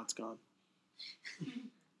head, but now it's gone.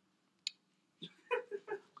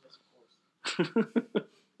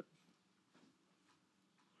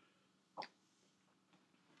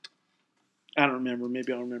 I don't remember.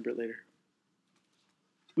 Maybe I'll remember it later.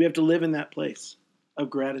 We have to live in that place of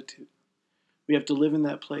gratitude. We have to live in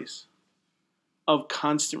that place of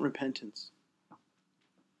constant repentance.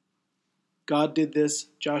 God did this.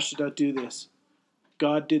 Josh did not do this.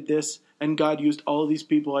 God did this. And God used all of these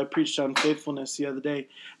people. I preached on faithfulness the other day.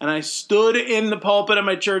 And I stood in the pulpit of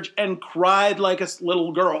my church and cried like a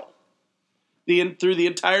little girl through the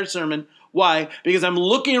entire sermon. Why? Because I'm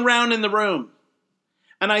looking around in the room.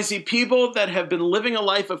 And I see people that have been living a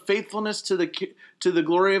life of faithfulness to the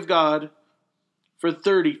glory of God for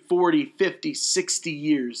 30, 40, 50, 60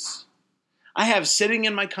 years. I have sitting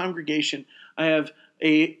in my congregation, I have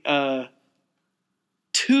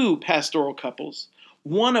two pastoral couples,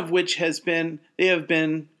 one of which they have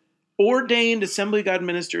been ordained Assembly of God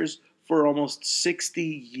ministers for almost 60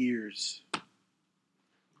 years.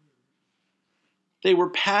 They were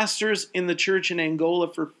pastors in the church in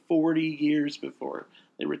Angola for 40 years before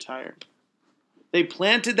they retired. They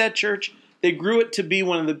planted that church. They grew it to be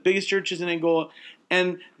one of the biggest churches in Angola,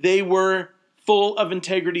 and they were full of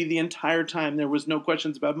integrity the entire time. There was no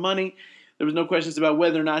questions about money. There was no questions about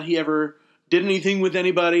whether or not he ever did anything with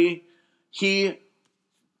anybody. He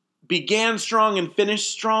began strong and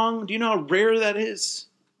finished strong. Do you know how rare that is?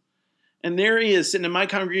 And there he is sitting in my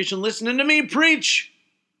congregation listening to me preach.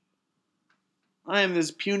 I am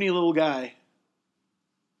this puny little guy.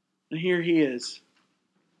 And here he is,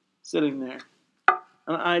 sitting there.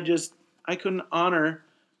 And I just I couldn't honor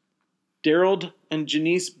Daryl and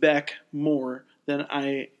Janice Beck more than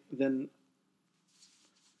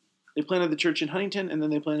they planted the church in Huntington, and then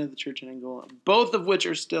they planted the church in Angola, both of which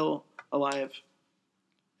are still alive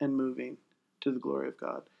and moving to the glory of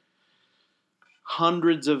God.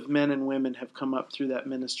 Hundreds of men and women have come up through that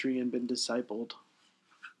ministry and been discipled.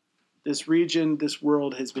 This region, this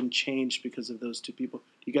world has been changed because of those two people.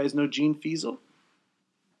 Do you guys know Gene Fiesel?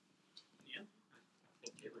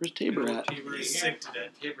 Where's Tabor at? Tabor He's is sick today.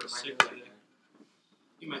 Tabor's Sick sick today.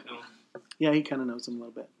 You might know him Yeah, he kind of knows him a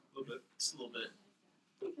little bit. a little bit. Just a little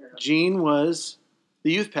bit. Gene was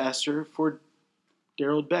the youth pastor for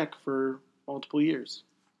Daryl Beck for multiple years.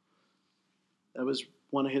 That was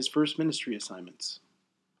one of his first ministry assignments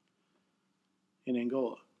in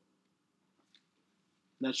Angola.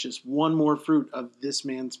 That's just one more fruit of this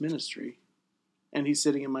man's ministry. And he's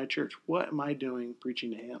sitting in my church. What am I doing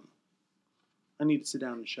preaching to him? I need to sit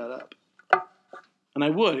down and shut up. And I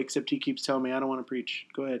would, except he keeps telling me I don't want to preach.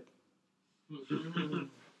 Go ahead.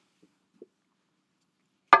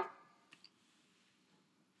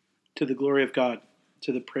 To the glory of God,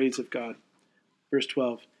 to the praise of God. Verse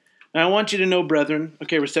 12. Now I want you to know, brethren,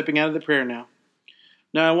 okay, we're stepping out of the prayer now.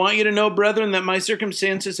 Now I want you to know, brethren, that my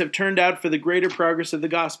circumstances have turned out for the greater progress of the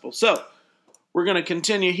gospel. So, we're going to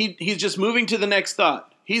continue. He's just moving to the next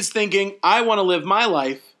thought. He's thinking, I want to live my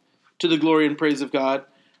life to the glory and praise of God.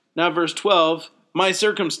 Now verse 12, my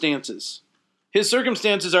circumstances. His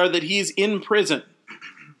circumstances are that he's in prison.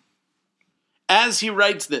 As he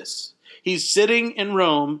writes this, he's sitting in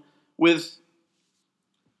Rome with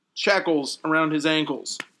shackles around his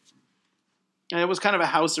ankles. And it was kind of a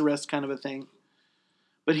house arrest kind of a thing.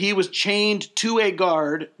 But he was chained to a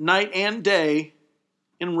guard night and day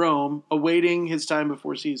in Rome, awaiting his time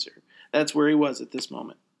before Caesar. That's where he was at this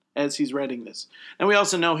moment, as he's writing this. And we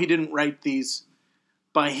also know he didn't write these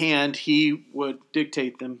by hand. He would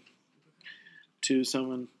dictate them to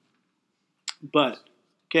someone. But,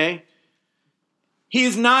 okay,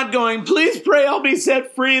 he's not going, please pray I'll be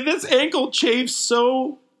set free. This ankle chafes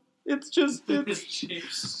so... It's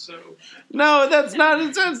so. No, that's not,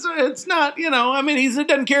 it's not, he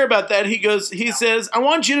doesn't care about that. He says, I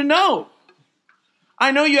want you to know.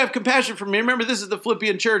 I know you have compassion for me. Remember, this is the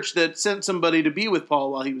Philippian church that sent somebody to be with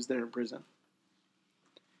Paul while he was there in prison.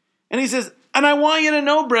 And he says, and I want you to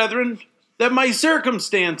know, brethren, that my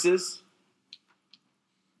circumstances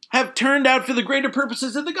have turned out for the greater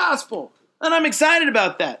purposes of the gospel. And I'm excited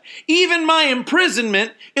about that. Even my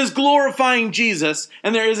imprisonment is glorifying Jesus,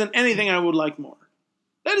 and there isn't anything I would like more.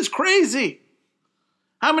 That is crazy.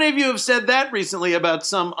 How many of you have said that recently about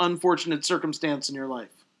some unfortunate circumstance in your life?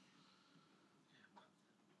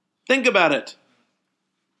 Think about it.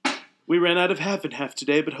 We ran out of half and half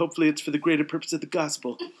today, but hopefully it's for the greater purpose of the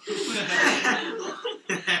gospel. I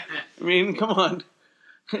mean, come on.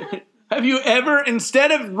 Have you ever, instead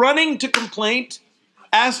of running to complaint,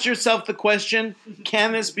 asked yourself the question,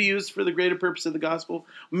 can this be used for the greater purpose of the gospel?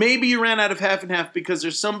 Maybe you ran out of half and half because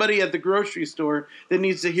there's somebody at the grocery store that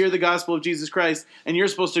needs to hear the gospel of Jesus Christ, and you're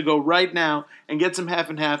supposed to go right now and get some half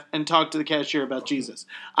and half and talk to the cashier about Jesus.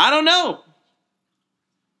 I don't know.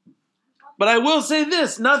 But I will say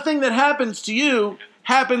this, nothing that happens to you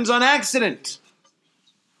happens on accident.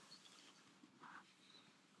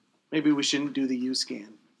 Maybe we shouldn't do the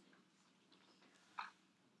U-scan.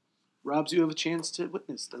 Robs you of a chance to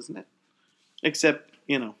witness, doesn't it? Except,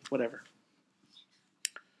 whatever.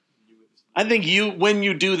 I think when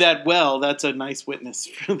you do that well, that's a nice witness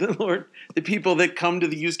for the Lord. The people that come to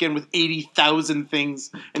the U-scan with 80,000 things,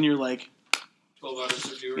 and you're like, 12 hours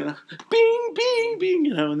of viewer. Bing, bing,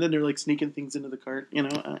 bing, and then they're like sneaking things into the cart,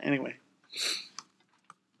 anyway.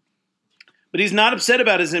 But he's not upset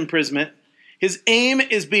about his imprisonment. His aim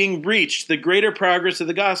is being reached, the greater progress of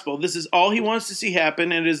the gospel. This is all he wants to see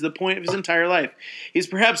happen, and it is the point of his entire life. He's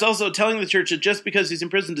perhaps also telling the church that just because he's in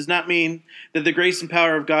prison does not mean that the grace and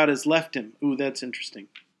power of God has left him. Ooh, that's interesting.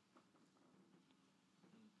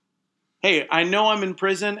 Hey, I know I'm in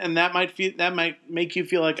prison, and that might make you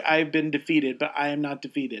feel like I've been defeated, but I am not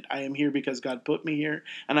defeated. I am here because God put me here,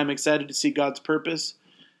 and I'm excited to see God's purpose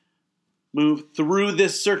move through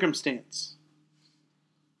this circumstance.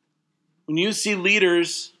 When you see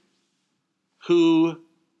leaders who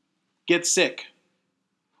get sick,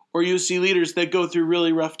 or you see leaders that go through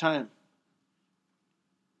really rough time,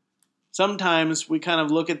 sometimes we kind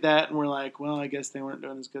of look at that and we're like, well, I guess they weren't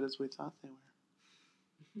doing as good as we thought they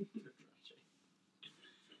were.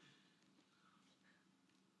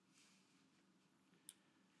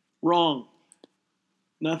 Wrong.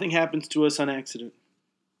 Nothing happens to us on accident.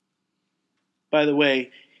 By the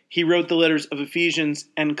way, he wrote the letters of Ephesians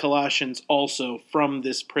and Colossians also from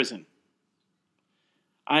this prison.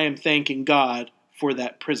 I am thanking God for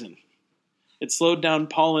that prison. It slowed down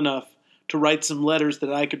Paul enough to write some letters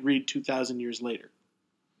that I could read 2,000 years later.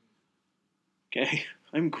 Okay?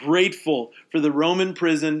 I'm grateful for the Roman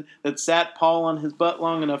prison that sat Paul on his butt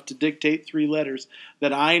long enough to dictate 3 letters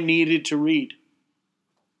that I needed to read.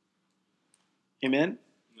 Amen?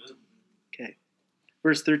 Okay.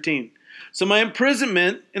 Verse 13. So my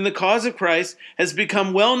imprisonment in the cause of Christ has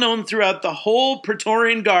become well known throughout the whole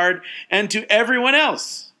Praetorian Guard and to everyone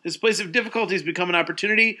else. This place of difficulty has become an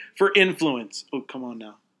opportunity for influence. Oh, come on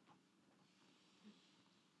now.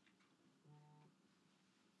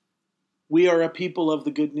 We are a people of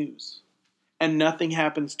the good news. And nothing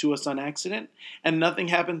happens to us on accident. And nothing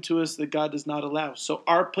happens to us that God does not allow. So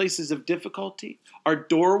our places of difficulty are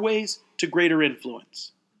doorways to greater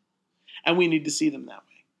influence. And we need to see them that way.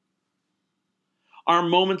 Our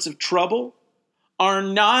moments of trouble are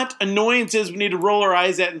not annoyances we need to roll our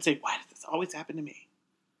eyes at and say, why does this always happen to me?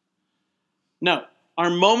 No.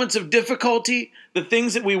 Our moments of difficulty, the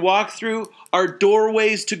things that we walk through, are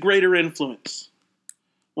doorways to greater influence.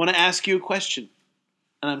 I want to ask you a question,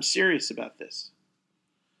 and I'm serious about this.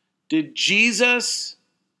 Did Jesus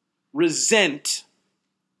resent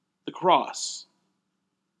the cross?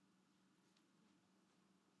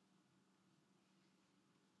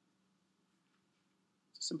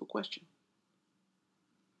 It's a simple question.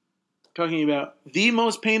 Talking about the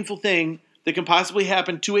most painful thing that can possibly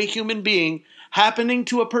happen to a human being, happening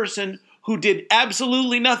to a person who did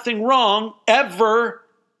absolutely nothing wrong ever.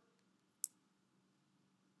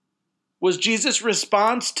 Was Jesus'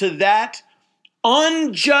 response to that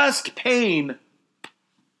unjust pain?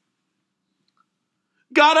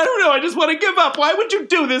 God, I don't know, I just want to give up. Why would you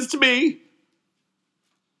do this to me?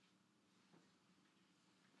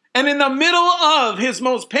 And in the middle of his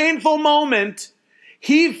most painful moment,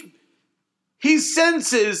 he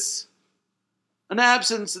senses an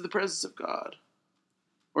absence of the presence of God.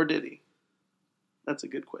 Or did he? That's a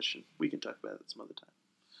good question. We can talk about it some other time.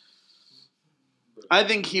 I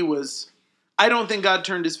don't think God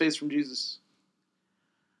turned his face from Jesus.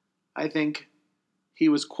 I think he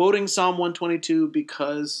was quoting Psalm 122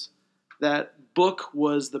 because that book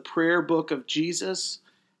was the prayer book of Jesus,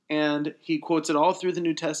 and he quotes it all through the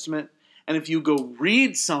New Testament. And if you go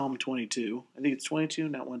read Psalm 22, I think it's 22,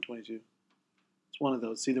 not 122. It's one of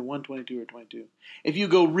those. It's either 122 or 22. If you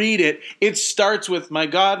go read it, it starts with, my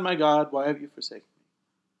God, why have you forsaken me?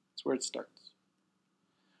 That's where it starts.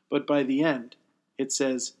 But by the end, it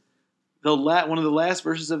says, one of the last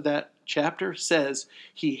verses of that chapter says,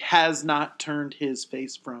 he has not turned his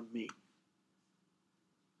face from me.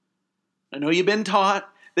 I know you've been taught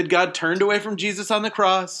that God turned away from Jesus on the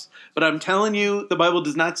cross, but I'm telling you, the Bible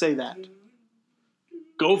does not say that.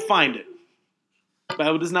 Go find it. The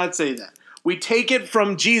Bible does not say that. We take it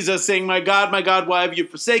from Jesus saying, my God, why have you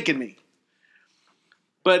forsaken me?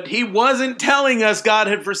 But he wasn't telling us God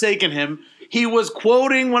had forsaken him. He was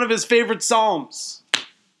quoting one of his favorite psalms.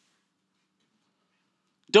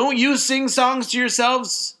 Don't you sing songs to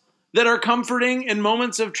yourselves that are comforting in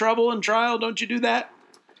moments of trouble and trial? Don't you do that?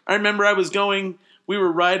 I remember we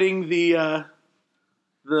were riding the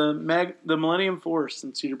Millennium Force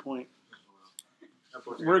in Cedar Point.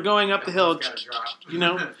 We're going up the hill,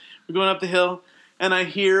 we're going up the hill, and I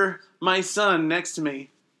hear my son next to me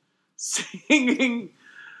singing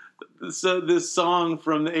this song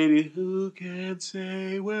from the 80s. Who can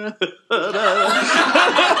say where?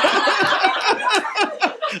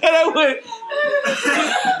 And I went,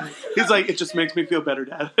 he's like, it just makes me feel better,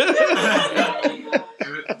 Dad.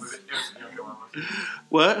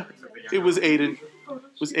 What? It was Aiden.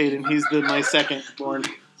 He's my second born.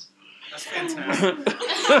 That's fantastic.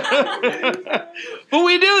 But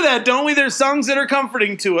we do that, don't we? There's songs that are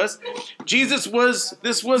comforting to us. This was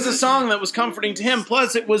a song that was comforting to him.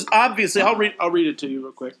 Plus, it was obviously, I'll read it to you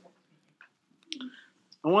real quick.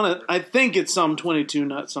 I think it's Psalm 22,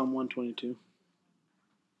 not Psalm 122.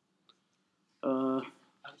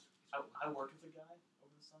 I worked with a guy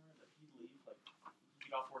over the summer that he'd leave, he'd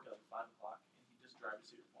get off work at 5 o'clock, and he'd just drive to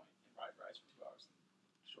Cedar Point and ride rides for 2 hours and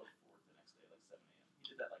show up for work the next day, 7 a.m.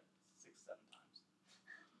 He did that 6-7 times.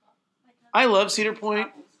 I love Cedar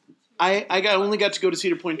Point. I only got to go to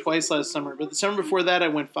Cedar Point twice last summer, but the summer before that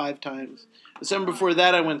I went 5 times. The summer before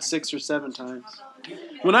that I went 6 or 7 times.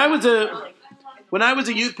 When I was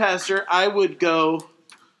a youth pastor, I would go.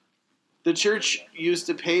 The church used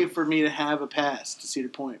to pay for me to have a pass to Cedar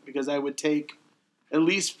Point because I would take at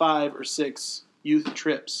least 5 or 6 youth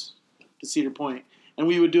trips to Cedar Point, and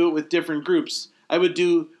we would do it with different groups. We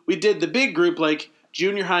did the big group, like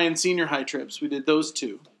junior high and senior high trips. We did those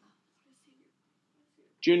 2.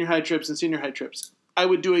 Junior high trips and senior high trips. I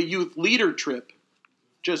would do a youth leader trip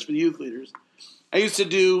just for the youth leaders. I used to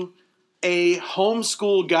do a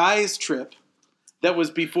homeschool guys trip that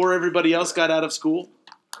was before everybody else got out of school.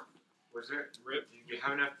 Was it? Did you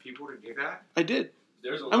have enough people to do that? I did.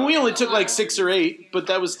 There's a I mean, we only took like 6 or 8, but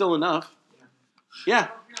that was still enough. Yeah.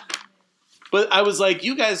 But I was like,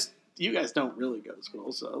 you guys don't really go to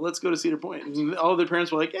school, so let's go to Cedar Point. And all their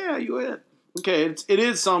parents were like, yeah, you go ahead. Okay, it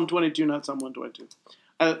is Psalm 22, not Psalm 122.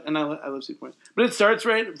 I love Cedar Point. But it starts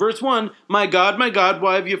right, verse 1, my God,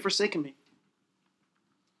 why have you forsaken me?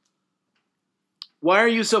 Why are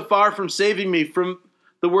you so far from saving me from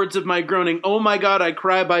the words of my groaning? Oh my God, I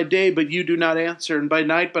cry by day, but you do not answer, and by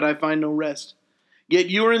night, but I find no rest. Yet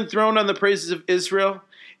you are enthroned on the praises of Israel.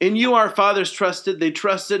 In you our fathers trusted. They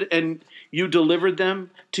trusted, and you delivered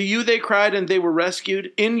them. To you they cried, and they were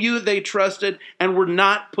rescued. In you they trusted, and were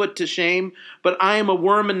not put to shame. But I am a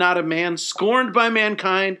worm and not a man, scorned by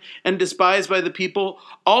mankind, and despised by the people.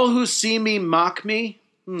 All who see me mock me.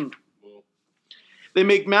 They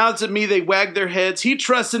make mouths at me, they wag their heads. He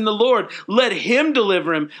trusts in the Lord. Let him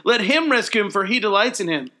deliver him. Let him rescue him, for he delights in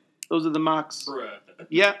him. Those are the mocks. Bruh.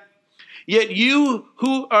 Yeah. Yet you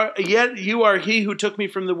are he who took me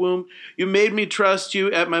from the womb. You made me trust you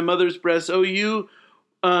at my mother's breast. Oh,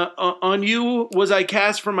 on you was I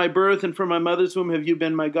cast from my birth, and from my mother's womb have you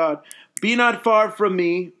been my God. Be not far from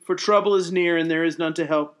me, for trouble is near, and there is none to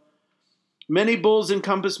help. Many bulls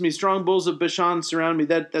encompass me, strong bulls of Bashan surround me.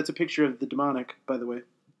 That's a picture of the demonic, by the way.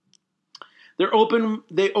 They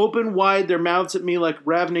open wide their mouths at me like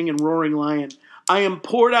ravening and roaring lion. I am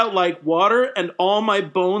poured out like water, and all my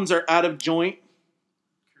bones are out of joint.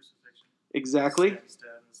 Crucifixion. Exactly.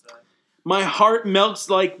 Stabbed inside. My heart melts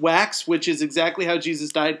like wax, which is exactly how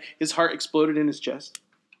Jesus died. His heart exploded in his chest.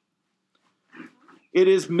 It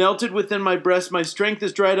is melted within my breast. My strength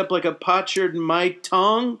is dried up like a potsherd, and my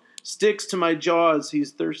tongue sticks to my jaws.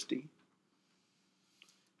 He's thirsty.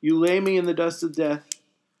 You lay me in the dust of death.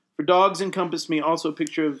 For dogs encompass me, also a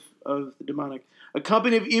picture of the demonic. A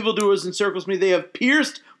company of evildoers encircles me. They have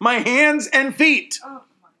pierced my hands and feet. Oh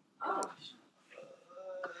my gosh.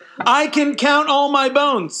 I can count all my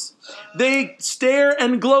bones. They stare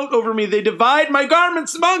and gloat over me. They divide my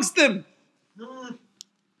garments amongst them. No.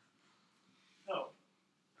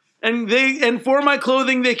 And for my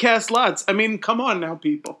clothing they cast lots. I mean, come on now,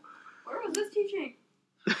 people. Where was this teaching?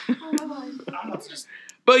 Oh my God. I'm not just.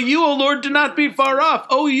 But you, O Lord, do not be far off.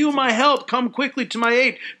 O you, my help, come quickly to my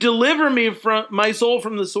aid. Deliver me from my soul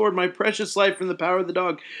from the sword, my precious life from the power of the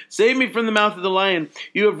dog. Save me from the mouth of the lion.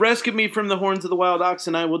 You have rescued me from the horns of the wild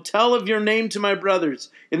oxen. I will tell of your name to my brothers.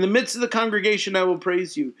 In the midst of the congregation I will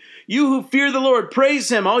praise you. You who fear the Lord, praise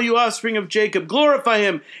him, all you offspring of Jacob. Glorify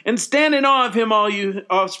him, and stand in awe of him, all you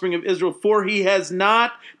offspring of Israel. For he has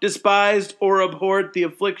not despised or abhorred the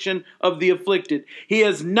affliction of the afflicted. He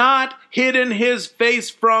has not hidden his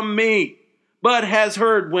face from me, but has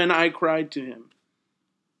heard when I cried to him.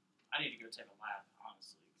 I need to go take a lap,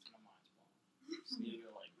 honestly. My mind's blown. Just need to go,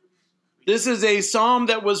 This is a psalm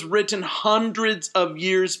that was written hundreds of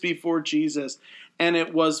years before Jesus, and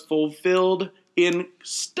it was fulfilled in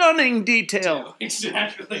stunning detail.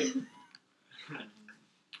 Exactly.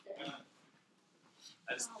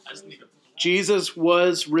 I just need to. Jesus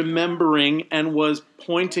was remembering and was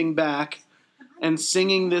pointing back and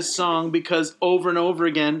singing this song because over and over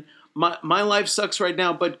again, my life sucks right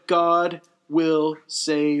now, but God will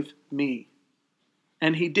save me.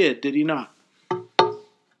 And he did he not?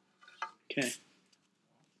 Okay.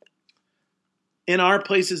 In our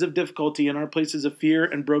places of difficulty, in our places of fear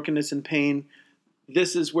and brokenness and pain,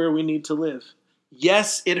 this is where we need to live.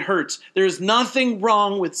 Yes, it hurts. There's nothing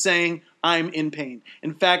wrong with saying, I'm in pain.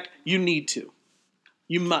 In fact, you need to.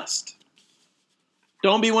 You must.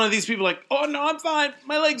 Don't be one of these people like, oh, no, I'm fine.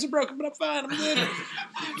 My legs are broken, but I'm fine. I'm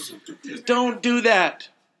good. Don't do that.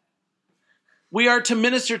 We are to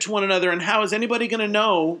minister to one another, and how is anybody going to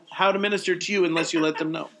know how to minister to you unless you let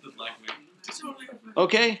them know?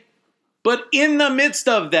 Okay? But in the midst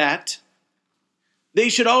of that, they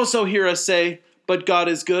should also hear us say, but God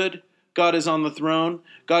is good. God is on the throne.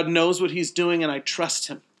 God knows what he's doing, and I trust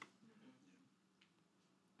him.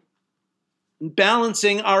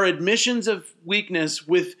 Balancing our admissions of weakness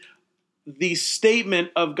with the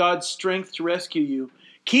statement of God's strength to rescue you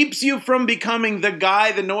keeps you from becoming the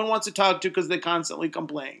guy that no one wants to talk to because they constantly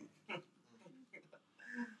complain.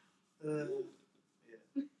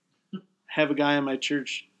 Have a guy in my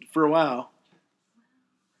church for a while.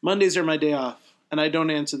 Mondays are my day off, and I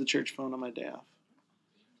don't answer the church phone on my day off.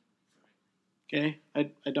 Okay?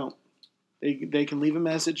 I don't. They can leave a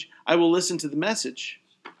message. I will listen to the message.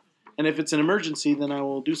 And if it's an emergency, then I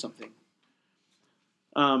will do something.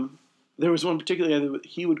 There was one particular guy that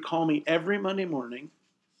he would call me every Monday morning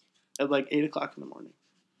at like 8 o'clock in the morning.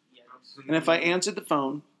 And if I answered the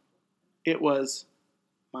phone, it was,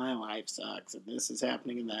 my life sucks, and this is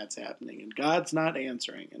happening, and that's happening, and God's not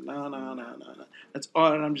answering, and no. That's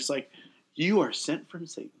all, and I'm just like, you are sent from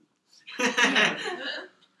Satan.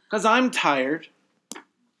 Because I'm tired.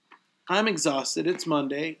 I'm exhausted. It's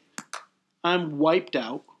Monday. I'm wiped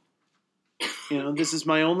out. This is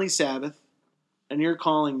my only Sabbath, and you're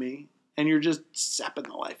calling me, and you're just sapping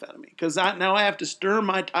the life out of me. Because now I have to stir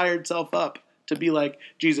my tired self up to be like,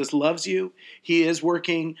 Jesus loves you. He is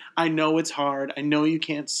working. I know it's hard. I know you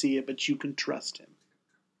can't see it, but you can trust him.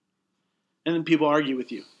 And then people argue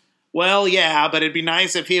with you. Well, yeah, but it'd be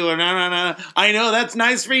nice if he were, no. I know that's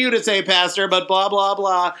nice for you to say, Pastor, but blah, blah,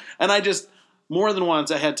 blah. And I just, more than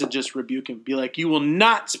once, I had to just rebuke him. Be like, you will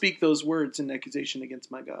not speak those words in accusation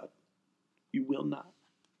against my God. You will not.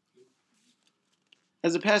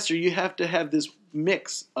 As a pastor, you have to have this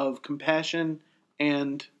mix of compassion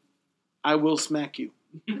and I will smack you.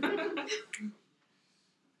 You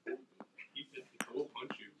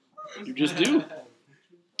just do.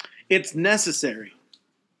 It's necessary.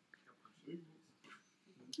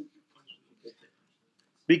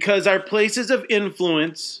 Because our places of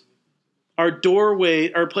influence, our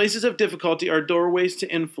places of difficulty are doorways to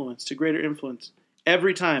influence, to greater influence,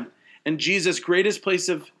 every time. And Jesus' greatest place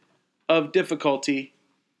of difficulty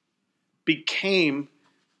became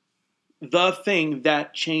the thing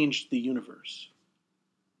that changed the universe.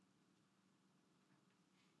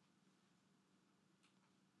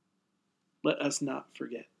 Let us not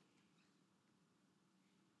forget.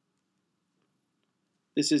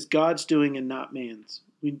 This is God's doing and not man's.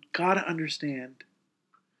 We've got to understand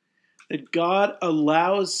that God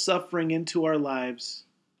allows suffering into our lives.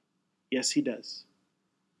 Yes, he does.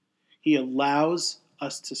 He allows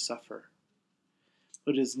us to suffer.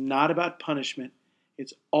 But it is not about punishment.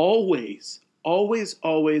 It's always, always,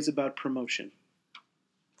 always about promotion.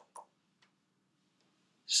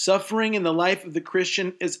 Suffering in the life of the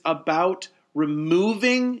Christian is about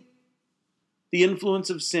removing the influence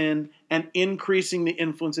of sin and increasing the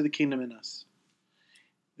influence of the kingdom in us.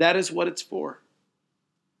 That is what it's for.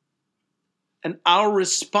 And our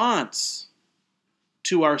response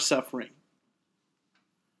to our suffering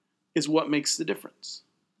is what makes the difference.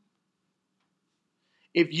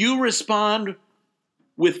 If you respond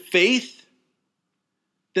with faith,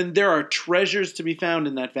 then there are treasures to be found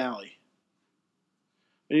in that valley.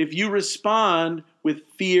 But if you respond with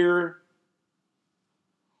fear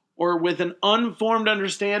or with an unformed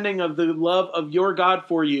understanding of the love of your God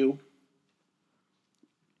for you,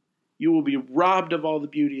 you will be robbed of all the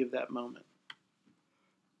beauty of that moment.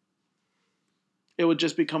 It would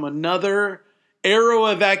just become another arrow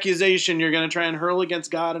of accusation you're going to try and hurl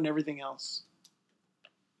against God and everything else.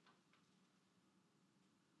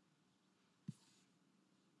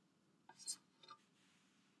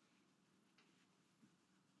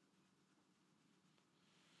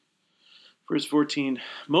 Verse 14,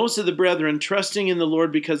 most of the brethren, trusting in the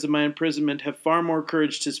Lord because of my imprisonment, have far more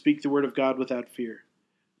courage to speak the word of God without fear.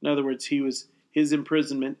 In other words, his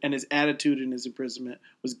imprisonment and his attitude in his imprisonment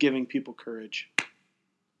was giving people courage.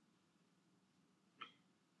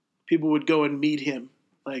 People would go and meet him,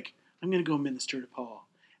 like, I'm going to go minister to Paul.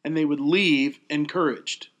 And they would leave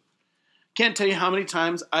encouraged. Can't tell you how many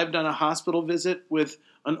times I've done a hospital visit with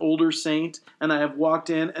an older saint, and I have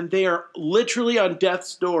walked in, and they are literally on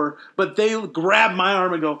death's door, but they grab my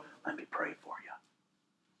arm and go, let me pray for you.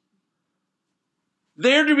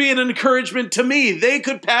 There to be an encouragement to me. They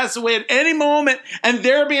could pass away at any moment, and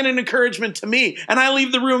there being an encouragement to me. And I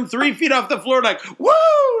leave the room 3 feet off the floor like,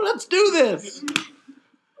 woo, let's do this.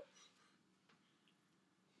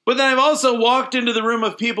 But then I've also walked into the room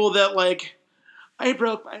of people that like, I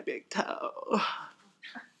broke my big toe.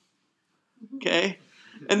 Okay?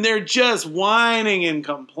 And they're just whining and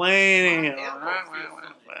complaining.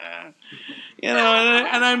 And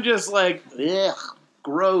I'm just like, ugh,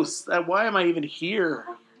 gross. Why am I even here?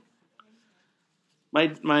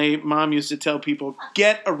 My mom used to tell people,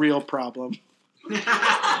 get a real problem.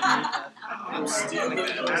 That sounds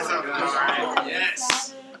about right.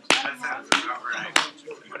 Yes. That sounds about right.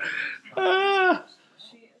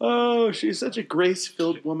 Oh, she's such a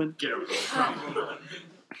grace-filled woman. Get over it.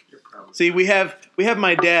 See, we have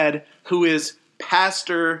my dad who is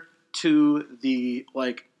pastor to the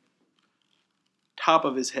top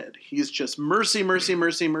of his head. He's just mercy, mercy,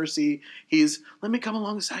 mercy, mercy. He's, let me come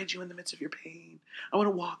alongside you in the midst of your pain. I want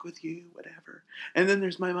to walk with you, whatever. And then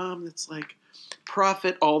there's my mom that's like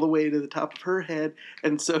prophet all the way to the top of her head.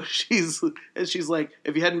 And so she's like,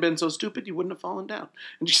 if you hadn't been so stupid, you wouldn't have fallen down.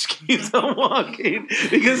 And she just keeps on walking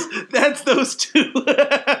because that's those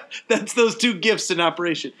two gifts in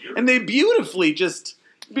operation. And they beautifully just,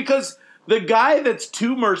 because the guy that's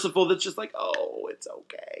too merciful, that's just like, oh, it's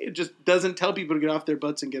okay. It just doesn't tell people to get off their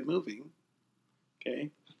butts and get moving. Okay?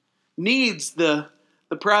 Needs the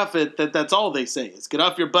prophet that's all they say is get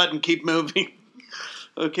off your butt and keep moving.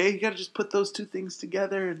 Okay? You got to just put those two things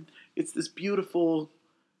together, and it's this beautiful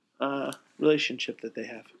relationship that they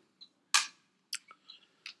have.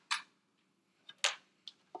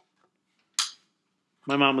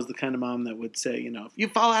 My mom was the kind of mom that would say, if you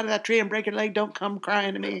fall out of that tree and break your leg, don't come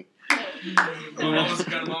crying to me. My mom was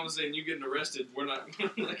the kind of mom saying, "You getting arrested? We're not."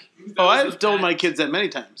 Oh, I've told my kids that many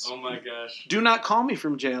times. Oh my gosh! Do not call me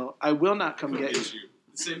from jail. I will not come get you.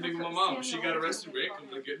 The same thing with my mom. She got arrested. We ain't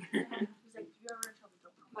coming to get her.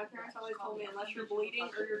 My parents always told me, unless you're bleeding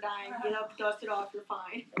or you're dying, get up, dust it off, you're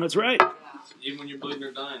fine. That's right. Even when you're bleeding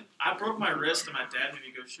or dying. I broke my wrist and my dad made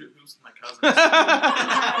me go shoot hoops with my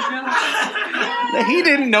cousin. He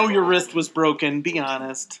didn't know your wrist was broken. Be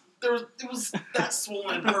honest. It was that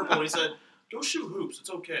swollen and purple. He said, "Go shoot hoops.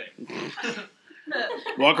 It's okay."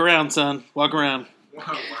 Walk around, son. Walk around.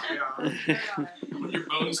 Wow, wow. When your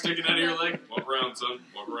bone's sticking out of your leg, walk around, son.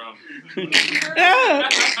 Walk around.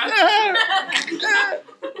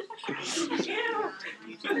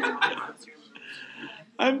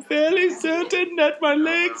 I'm fairly certain that my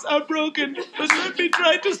legs are broken, but let me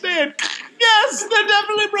try to stand. Yes, they're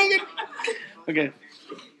definitely broken. Okay.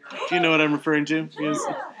 Do you know what I'm referring to? Yes.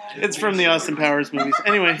 It's from the Austin Powers movies.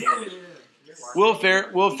 Anyway, Will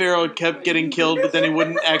Ferrell kept getting killed, but then he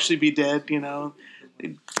wouldn't actually be dead,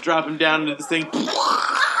 They'd drop him down into this thing,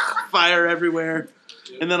 fire everywhere,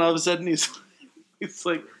 and then all of a sudden he's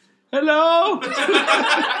like, hello?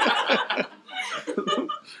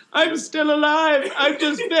 I'm still alive. I'm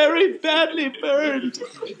just very badly burned.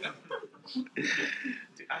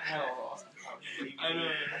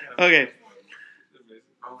 Okay.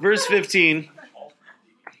 Verse 15.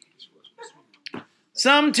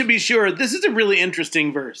 Some, to be sure, this is a really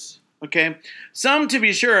interesting verse, okay? Some, to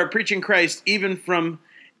be sure, are preaching Christ even from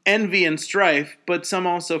envy and strife, but some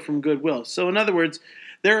also from goodwill. So, in other words,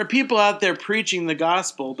 there are people out there preaching the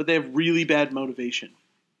gospel, but they have really bad motivation.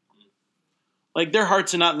 Like, their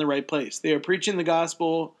hearts are not in the right place. They are preaching the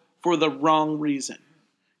gospel for the wrong reason.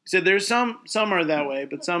 He said there's some are that way,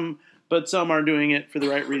 but some are doing it for the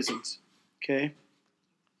right reasons, okay?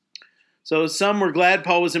 So some were glad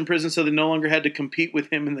Paul was in prison so they no longer had to compete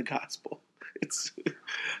with him in the gospel. It's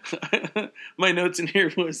my notes in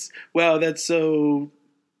here was, wow, that's so ...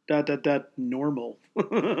 normal.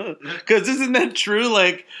 Because isn't that true?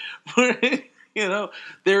 Like,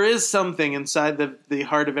 there is something inside the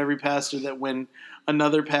heart of every pastor that when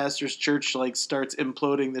another pastor's church like starts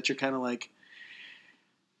imploding that you're kind of like,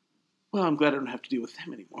 well, I'm glad I don't have to deal with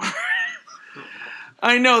them anymore.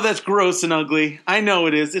 I know that's gross and ugly. I know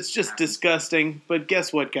it is. It's just disgusting. But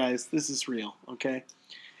guess what, guys? This is real, okay?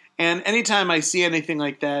 And anytime I see anything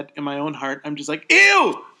like that in my own heart, I'm just like,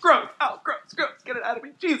 ew! Gross! Oh, gross, gross. Get it out of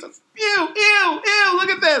me. Jesus. Ew, ew, ew. Look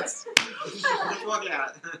at this.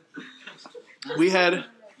 We had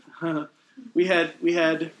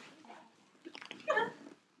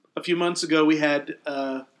a few months ago, we had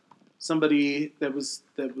somebody that was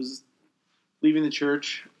leaving the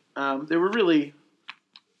church. They were really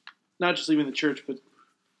not just leaving the church, but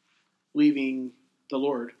leaving the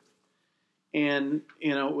Lord. And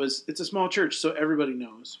it's a small church, so everybody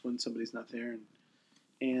knows when somebody's not there.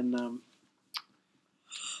 And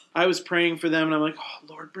I was praying for them, and I'm like, oh,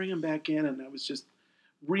 Lord, bring them back in. And I was just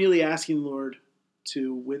really asking the Lord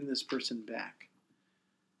to win this person back.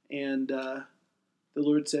 And the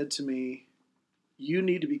Lord said to me, you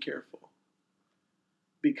need to be careful,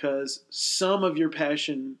 because some of your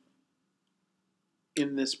passion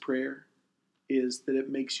in this prayer is that it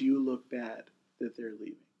makes you look bad that they're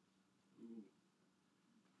leaving.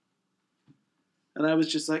 And I was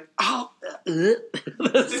just like, I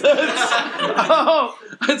was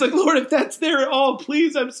like, Lord, if that's there at all,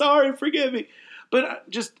 please, I'm sorry, forgive me. But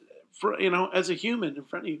just, as a human in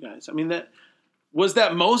front of you guys, I mean, was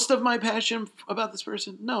that most of my passion about this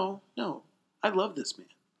person? No. I love this man.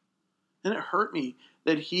 And it hurt me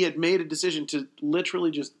that he had made a decision to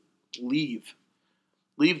literally just leave.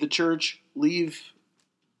 Leave the church, leave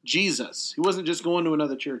Jesus. He wasn't just going to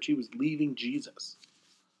another church. He was leaving Jesus.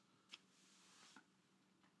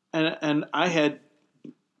 And I had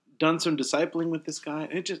done some discipling with this guy,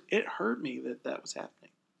 and it hurt me that was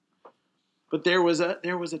happening. But there was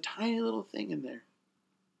a tiny little thing in there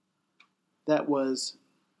that was,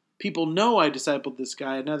 people know I discipled this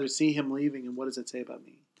guy, and now they see him leaving, and what does it say about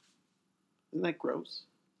me? Isn't that gross?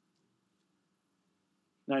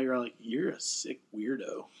 Now you're all like, you're a sick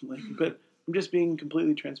weirdo. Like, but I'm just being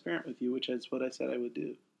completely transparent with you, which is what I said I would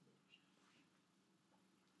do.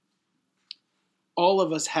 All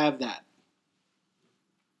of us have that.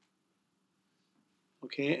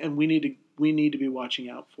 Okay? And we need to be watching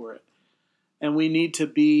out for it. And we need to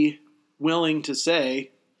be willing to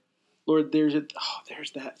say, Lord, there's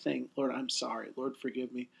that thing. Lord, I'm sorry. Lord,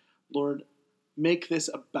 forgive me. Lord, make this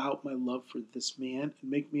about my love for this man,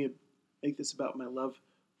 and make this about my love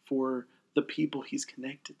for the people he's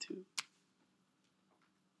connected to,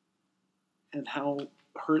 and how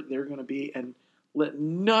hurt they're going to be, and let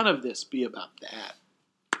none of this be about that.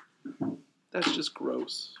 That's just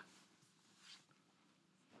gross.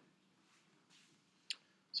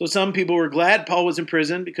 So some people were glad Paul was in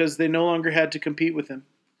prison because they no longer had to compete with him.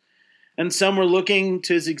 And some were looking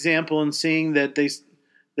to his example and seeing that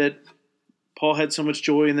Paul had so much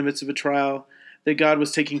joy in the midst of a trial, that God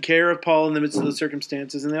was taking care of Paul in the midst of the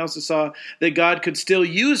circumstances. And they also saw that God could still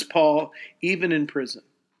use Paul even in prison.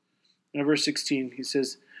 Now, verse 16, he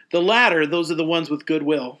says, the latter, those are the ones with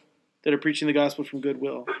goodwill, that are preaching the gospel from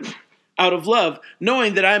goodwill, out of love,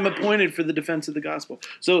 knowing that I am appointed for the defense of the gospel.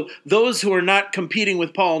 So those who are not competing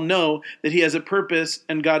with Paul know that he has a purpose,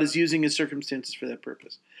 and God is using his circumstances for that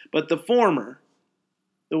purpose. But the former,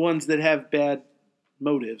 the ones that have bad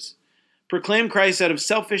motives, proclaim Christ out of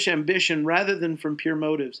selfish ambition rather than from pure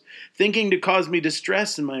motives, thinking to cause me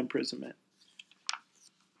distress in my imprisonment.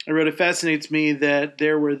 I wrote, it fascinates me that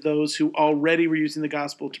there were those who already were using the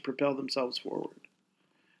gospel to propel themselves forward.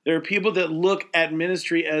 There are people that look at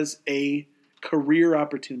ministry as a career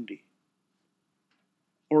opportunity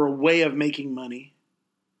or a way of making money.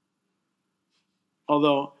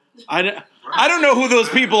 Although I don't know who those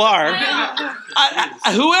people are.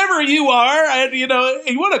 Whoever you are, you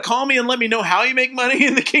want to call me and let me know how you make money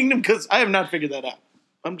in the kingdom, because I have not figured that out.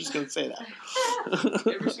 I'm just going to say that.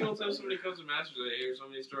 Every single time somebody comes to Masters, I hear so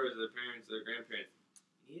many stories of their parents, their grandparents.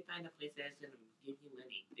 You need to find a place that's going to give you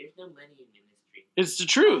money. There's no money in ministry. It's the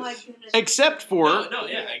truth. Oh my goodness. Except for,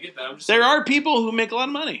 Yeah, I get that. I'm just there are people who make a lot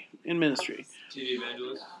of money in ministry. TV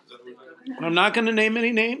evangelists. Is that what we're talking about? I'm not going to name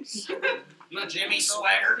any names. Not Jimmy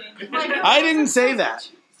Swagger. I didn't say that.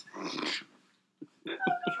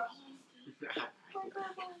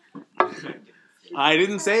 I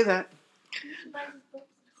didn't say that.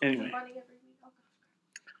 Anyway.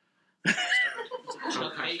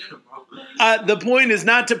 The point is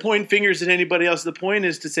not to point fingers at anybody else. The point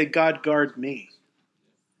is to say, God, guard me.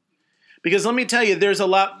 Because let me tell you, there's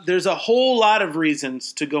a whole lot of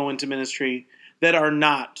reasons to go into ministry that are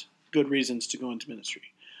not good reasons to go into ministry.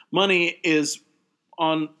 Money is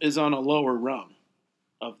on a lower rung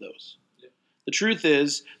of those. Yeah. The truth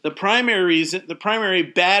is, the primary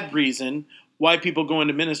bad reason why people go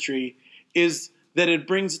into ministry is that it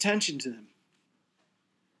brings attention to them.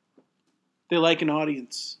 They like an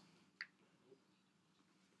audience.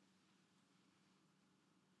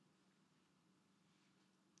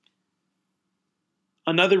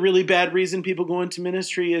 Another really bad reason people go into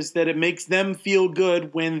ministry is that it makes them feel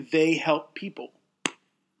good when they help people.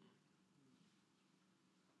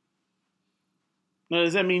 Now,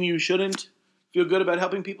 does that mean you shouldn't feel good about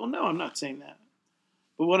helping people? No, I'm not saying that.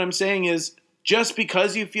 But what I'm saying is, just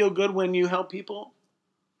because you feel good when you help people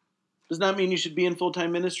does not mean you should be in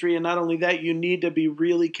full-time ministry. And not only that, you need to be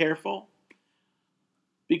really careful,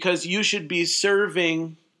 because you should be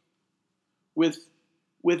serving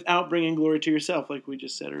without bringing glory to yourself, like we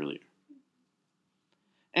just said earlier.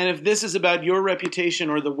 And if this is about your reputation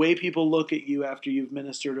or the way people look at you after you've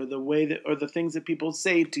ministered, or the things that people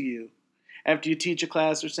say to you after you teach a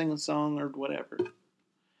class or sing a song or whatever,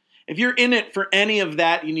 if you're in it for any of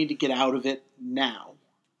that, you need to get out of it now.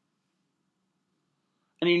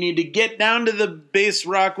 And you need to get down to the base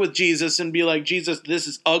rock with Jesus and be like, Jesus, this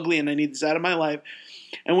is ugly and I need this out of my life.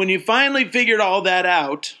 And when you finally figured all that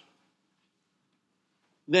out,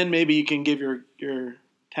 then maybe you can give your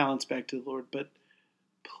talents back to the Lord. But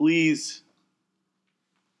please,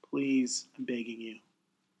 I'm begging you,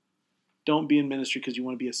 don't be in ministry because you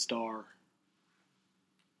want to be a star.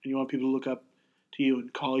 And you want people to look up to you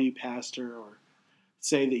and call you pastor or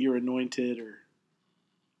say that you're anointed or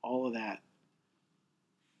all of that.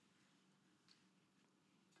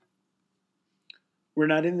 We're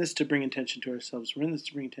not in this to bring attention to ourselves. We're in this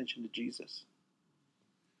to bring attention to Jesus.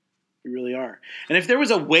 We really are. And if there was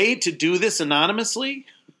a way to do this anonymously,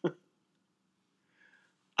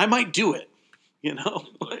 I might do it. You know,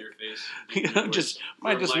 Blow your face. you know, might just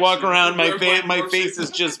Black walk suit. around. My Wear black my suit. face is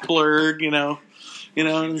just blurred. You know,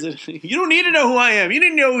 and you don't need to know who I am. You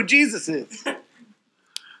didn't know who Jesus is.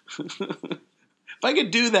 If I could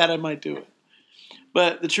do that, I might do it.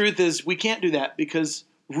 But the truth is, we can't do that because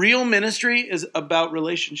real ministry is about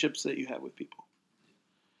relationships that you have with people.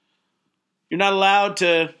 You're not allowed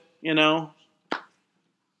to,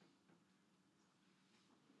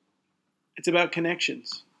 it's about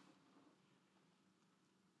connections.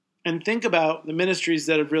 And think about the ministries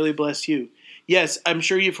that have really blessed you. Yes, I'm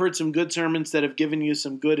sure you've heard some good sermons that have given you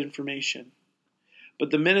some good information.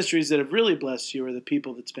 But the ministries that have really blessed you are the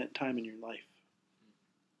people that spent time in your life.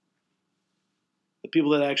 The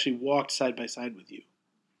people that actually walked side by side with you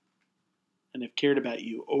and have cared about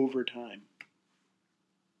you over time.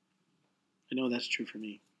 I know that's true for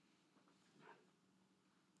me.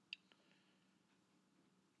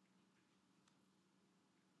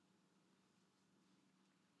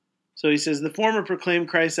 So he says, the former proclaimed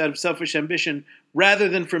Christ out of selfish ambition rather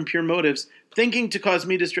than from pure motives, thinking to cause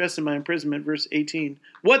me distress in my imprisonment. Verse 18.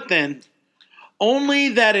 What then? Only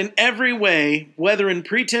that in every way, whether in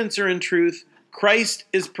pretense or in truth, Christ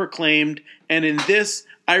is proclaimed, and in this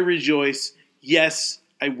I rejoice. Yes,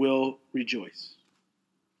 I will rejoice.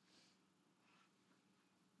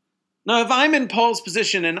 Now, if I'm in Paul's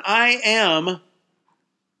position and I am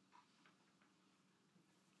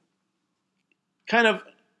kind of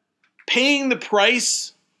paying the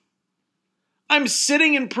price, I'm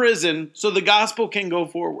sitting in prison so the gospel can go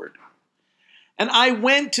forward. And I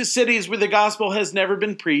went to cities where the gospel has never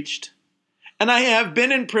been preached. And I have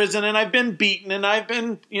been in prison, and I've been beaten, and I've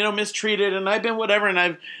been, mistreated, and I've been whatever, and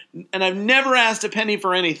I've never asked a penny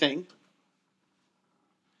for anything.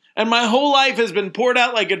 And my whole life has been poured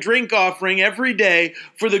out like a drink offering every day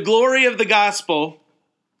for the glory of the gospel.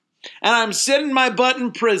 And I'm sitting my butt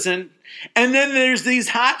in prison, and then there's these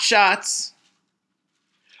hot shots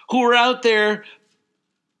who are out there,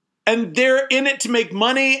 and they're in it to make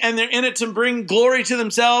money, and they're in it to bring glory to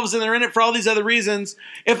themselves, and they're in it for all these other reasons.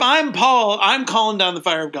 If I'm Paul, I'm calling down the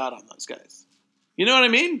fire of God on those guys. You know what I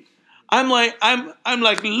mean? I'm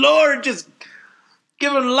like, Lord, just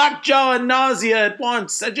give them lockjaw and nausea at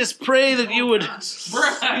once. I just pray that you would, Come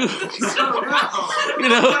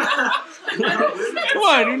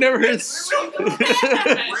on, you never heard.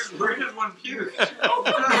 Where did one puke?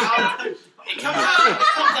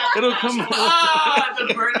 It'll come.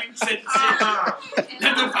 The burning sensation.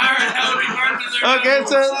 Let the fire of hell be burned to their Okay,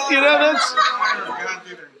 so that's.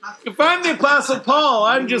 If I'm the Apostle Paul,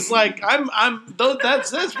 I'm just like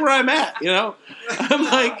that's where I'm at.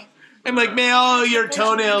 I'm like, may all your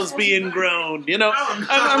toenails be ingrown.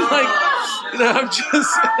 I'm like, I'm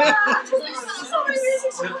just.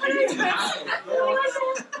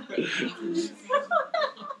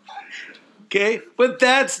 Okay, but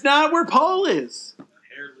that's not where Paul is.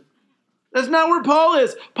 That's not where Paul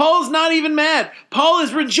is. Paul's not even mad. Paul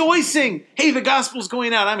is rejoicing. Hey, the gospel's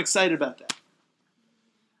going out. I'm excited about that.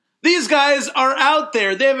 These guys are out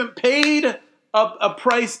there. They haven't paid a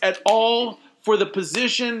price at all for the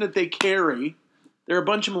position that they carry. They're a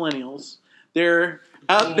bunch of millennials. They're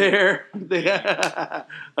out there.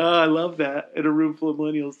 Oh, I love that. In a room full of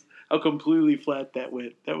millennials. How completely flat that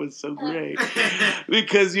went. That was so great.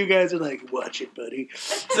 Because you guys are like, watch it, buddy.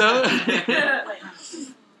 So,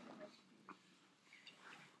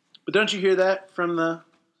 but don't you hear that from the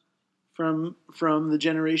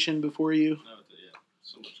generation before you?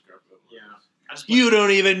 So much crap about Yeah. You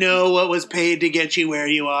don't even know what was paid to get you where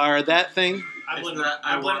you are. That thing. I blame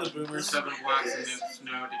the boomers. 7 blocks in the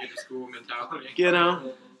snow to get to school mentality.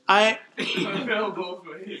 I blame the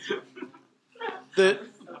boomers.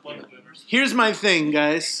 Here's my thing,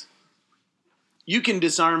 guys. You can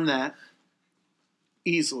disarm that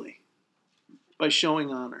easily by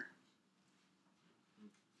showing honor.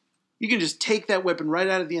 You can just take that weapon right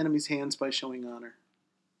out of the enemy's hands by showing honor.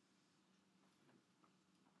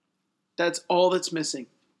 That's all that's missing.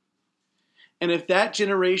 And if that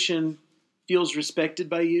generation feels respected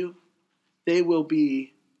by you, they will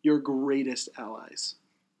be your greatest allies.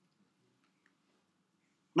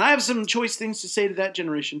 And I have some choice things to say to that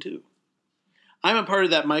generation too. I'm a part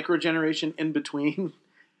of that micro generation in between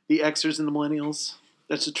the Xers and the millennials.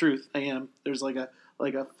 That's the truth. I am. There's like a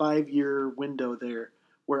 5-year window there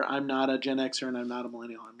where I'm not a Gen Xer and I'm not a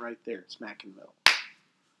millennial. I'm right there, smack in the middle.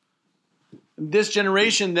 And this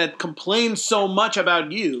generation that complains so much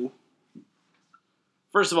about you,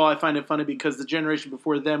 first of all, I find it funny because the generation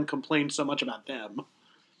before them complained so much about them.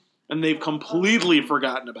 And they've completely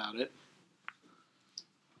forgotten about it.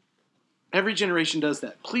 Every generation does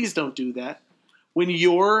that. Please don't do that. When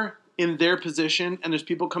you're in their position, and there's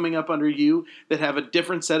people coming up under you that have a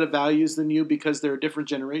different set of values than you because they're a different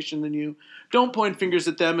generation than you, don't point fingers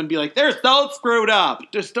at them and be like, they're so screwed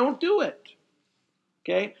up. Just don't do it.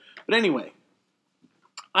 Okay? But anyway,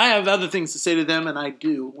 I have other things to say to them, and I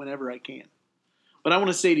do whenever I can. But I want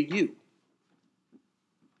to say to you,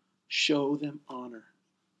 show them honor.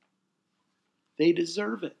 They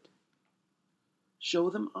deserve it. Show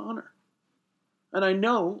them honor. And I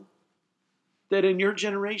know that in your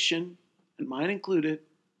generation, and mine included,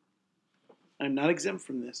 I'm not exempt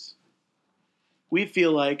from this. We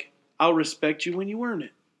feel like, I'll respect you when you earn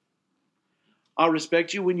it. I'll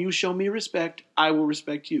respect you when you show me respect. I will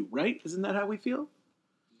respect you, right? Isn't that how we feel?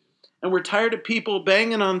 And we're tired of people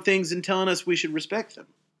banging on things and telling us we should respect them.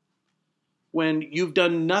 When you've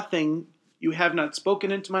done nothing, you have not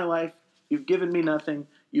spoken into my life, you've given me nothing,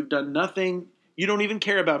 you've done nothing, you don't even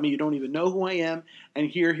care about me, you don't even know who I am, and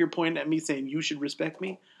here you're pointing at me saying you should respect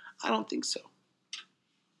me? I don't think so.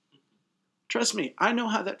 Trust me, I know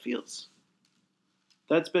how that feels.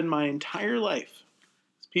 That's been my entire life.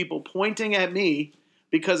 It's people pointing at me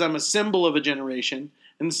because I'm a symbol of a generation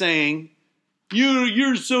and saying,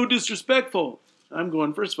 you're so disrespectful. I'm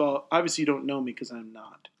going, first of all, obviously you don't know me because I'm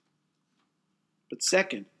not. But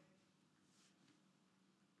second,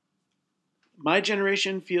 my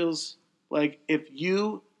generation feels like if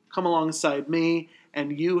you come alongside me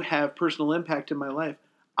and you have personal impact in my life,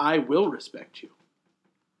 I will respect you.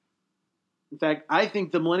 In fact, I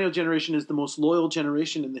think the millennial generation is the most loyal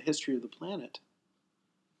generation in the history of the planet.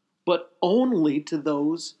 But only to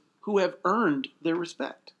those who have earned their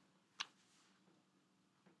respect.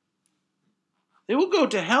 They will go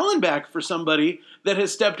to hell and back for somebody that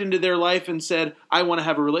has stepped into their life and said, I want to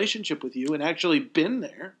have a relationship with you, and actually been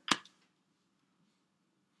there.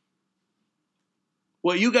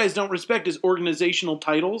 What you guys don't respect is organizational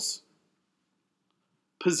titles,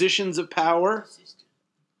 positions of power.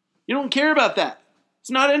 You don't care about that.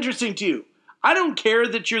 It's not interesting to you. I don't care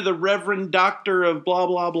that you're the Reverend Doctor of blah,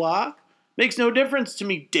 blah, blah. Makes no difference to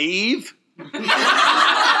me, Dave. You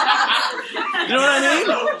know what I mean?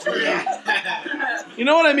 You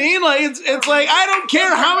know what I mean? Like it's like I don't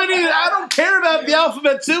care about the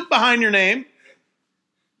alphabet soup behind your name.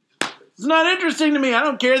 It's not interesting to me. I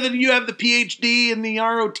don't care that you have the PhD and the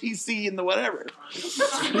ROTC and the whatever.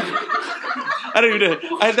 I don't even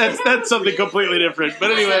know. That's something completely different.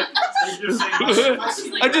 But anyway,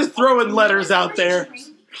 I'm just throwing letters out there.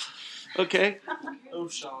 Okay? Oh,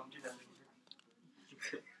 Sean, get out of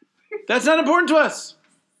here. That's not important to us.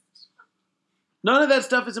 None of that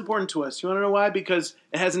stuff is important to us. You want to know why? Because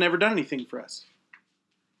it hasn't ever done anything for us.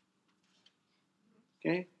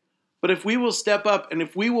 Okay? But if we will step up and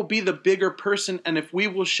if we will be the bigger person and if we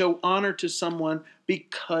will show honor to someone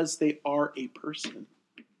because they are a person,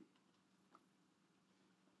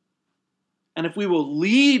 and if we will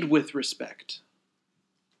lead with respect,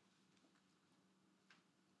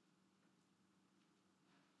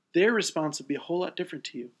 their response will be a whole lot different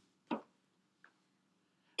to you.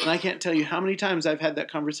 And I can't tell you how many times I've had that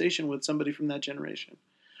conversation with somebody from that generation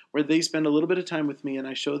where they spend a little bit of time with me and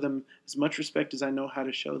I show them as much respect as I know how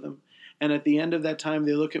to show them. And at the end of that time,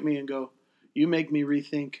 they look at me and go, you make me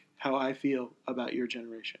rethink how I feel about your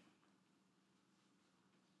generation.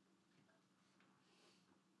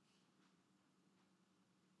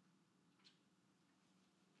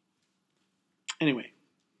 Anyway,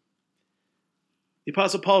 the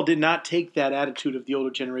Apostle Paul did not take that attitude of the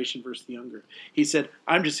older generation versus the younger. He said,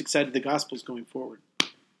 I'm just excited the gospel's going forward.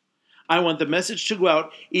 I want the message to go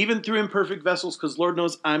out even through imperfect vessels because Lord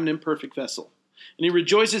knows I'm an imperfect vessel. And he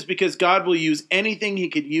rejoices because God will use anything he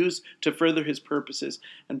could use to further his purposes.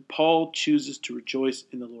 And Paul chooses to rejoice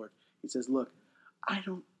in the Lord. He says, look,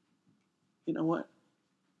 you know what?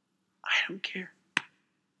 I don't care.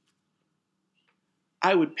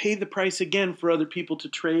 I would pay the price again for other people to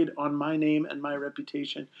trade on my name and my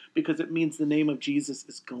reputation because it means the name of Jesus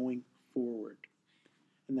is going forward.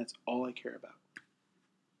 And that's all I care about.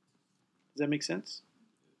 Does that make sense?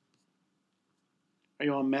 Are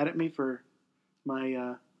you all mad at me for my...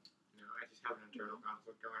 No, I just have an internal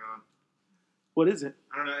conflict going on. What is it?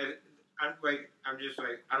 I don't know. I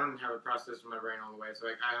don't have a process in my brain all the way. So,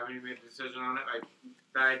 like, I haven't even made a decision on it. Like,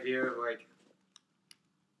 the idea of, like,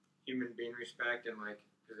 human being respect and, like,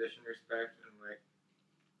 position respect and, like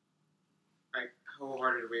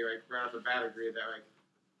wholeheartedly, like, right off the bat agree that, like,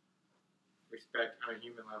 respect on a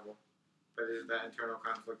human level. But there's that internal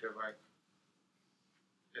conflict of, like,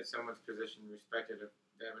 is someone's position respected if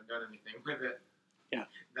they haven't done anything with it? Yeah.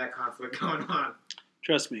 That conflict going on.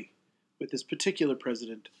 Trust me, with this particular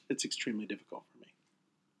president, it's extremely difficult for me.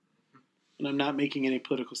 And I'm not making any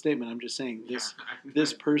political statement. I'm just saying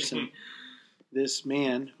this person, this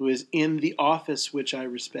man who is in the office which I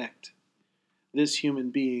respect, this human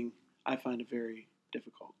being, I find it very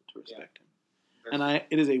difficult to respect him. And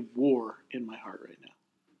it is a war in my heart right now.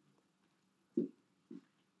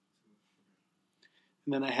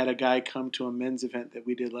 And then I had a guy come to a men's event that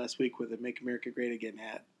we did last week with a Make America Great Again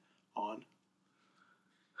hat on.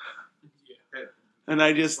 Yeah. And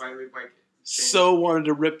I just so wanted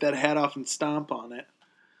to rip that hat off and stomp on it.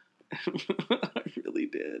 I really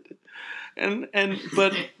did.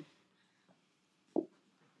 But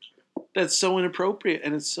that's so inappropriate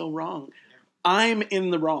and it's so wrong. I'm in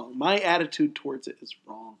the wrong. My attitude towards it is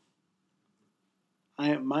wrong.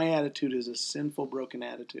 My attitude is a sinful, broken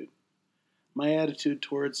attitude. My attitude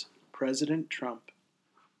towards President Trump,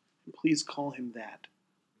 please call him that,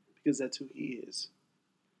 because that's who he is.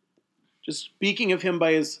 Just speaking of him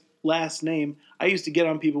by his last name, I used to get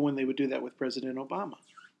on people when they would do that with President Obama.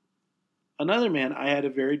 Another man I had a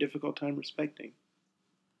very difficult time respecting.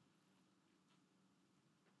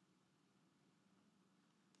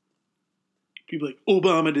 People like,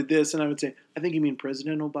 Obama did this, and I would say, I think you mean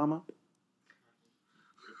President Obama.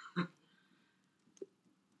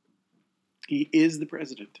 He is the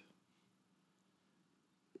president.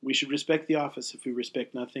 We should respect the office if we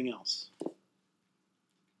respect nothing else.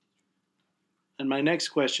 And my next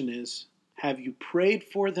question is, have you prayed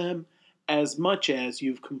for them as much as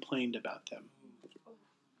you've complained about them?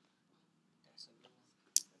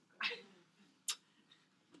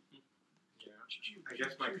 I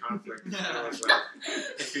guess my conflict is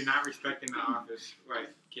if you're not respecting the office,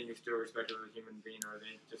 can you still respect another human being, or are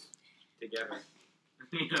they just together?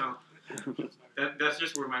 That's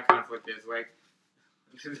just where my conflict is. I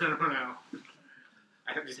don't know.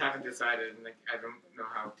 I just haven't decided, and I don't know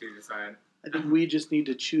how to decide. I think we just need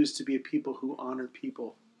to choose to be a people who honor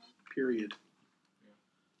people, period.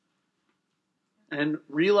 Yeah. And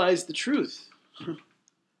realize the truth.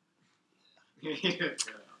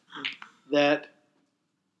 That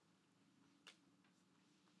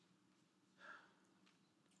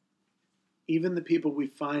even the people we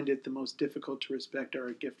find it the most difficult to respect are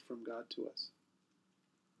a gift from God to us.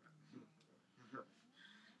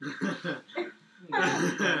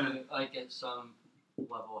 At some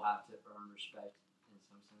level, have to earn respect in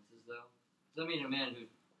some senses, though. Does that mean a man who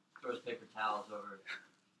throws paper towels over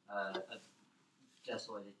a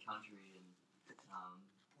desolated country and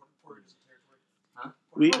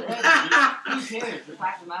We, who cares? The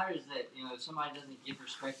fact of the matter is that if somebody doesn't give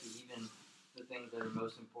respect to even the things that are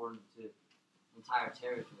most important to entire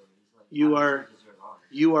territories,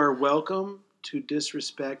 you are welcome to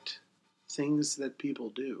disrespect things that people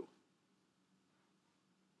do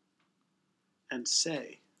and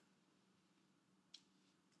say,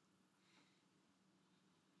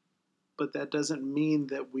 but that doesn't mean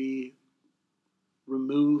that we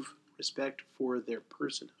remove respect for their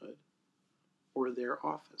personhood or their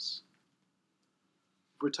office.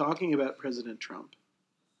 If we're talking about President Trump,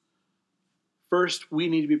 first we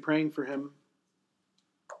need to be praying for him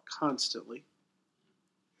constantly.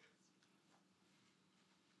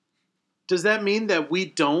 Does that mean that we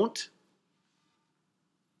don't,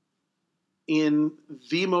 in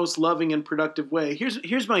the most loving and productive way?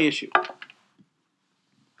 Here's my issue.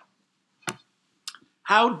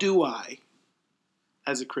 How do I,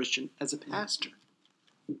 as a Christian, as a pastor,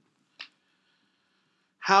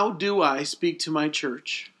 how do I speak to my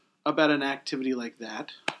church about an activity like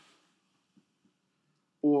that?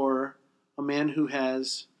 Or a man who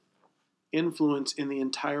has influence in the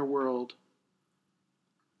entire world,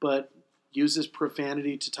 but uses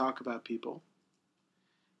profanity to talk about people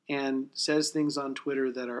and says things on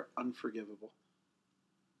Twitter that are unforgivable?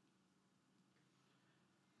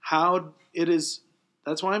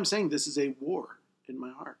 That's why I'm saying this is a war in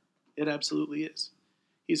my heart. It absolutely is.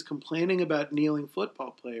 He's complaining about kneeling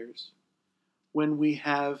football players when we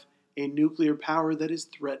have a nuclear power that is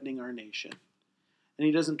threatening our nation. And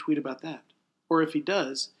he doesn't tweet about that. Or if he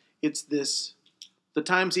does, it's the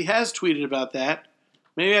times he has tweeted about that,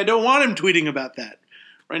 maybe I don't want him tweeting about that.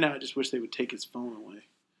 Right now, I just wish they would take his phone away.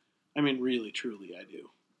 I mean, really, truly, I do.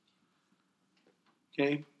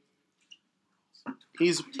 Okay?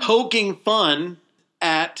 He's poking fun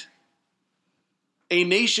at a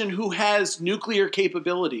nation who has nuclear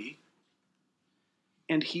capability,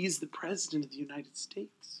 and he's the president of the United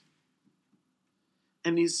States.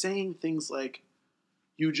 And he's saying things like,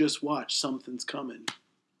 you just watch, something's coming.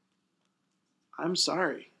 I'm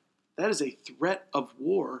sorry. That is a threat of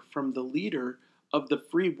war from the leader of the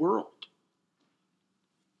free world.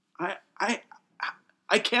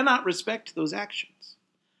 I cannot respect those actions.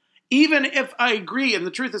 even if I agree, and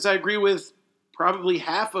the truth is I agree with probably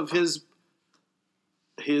half of his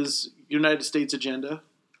United States agenda,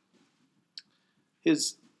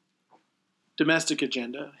 his domestic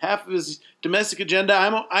agenda, half of his domestic agenda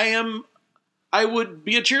I would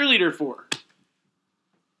be a cheerleader for.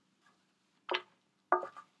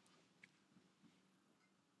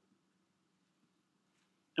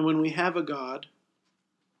 And when we have a God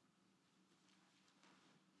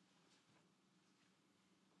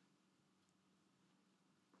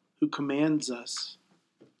who commands us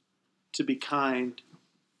to be kind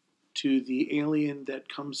to the alien that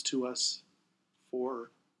comes to us for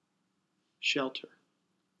shelter,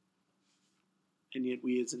 and yet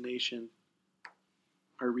we as a nation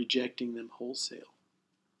are rejecting them wholesale.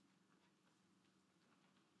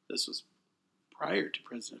 This was prior to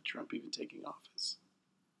President Trump even taking office.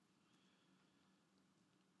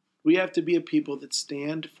 We have to be a people that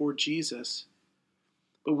stand for Jesus,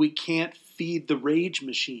 but we can't feed the rage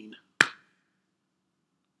machine.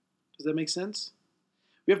 Does that make sense?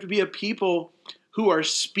 We have to be a people who are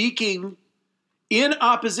speaking in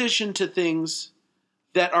opposition to things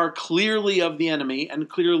that are clearly of the enemy and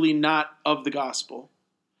clearly not of the gospel.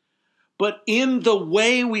 But in the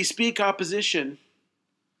way we speak opposition,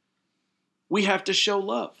 we have to show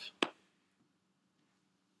love.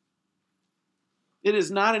 It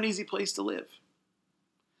is not an easy place to live.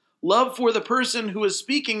 Love for the person who is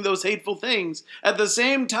speaking those hateful things at the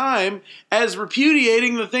same time as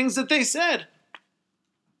repudiating the things that they said.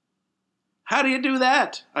 How do you do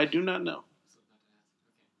that? I do not know.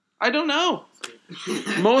 I don't know.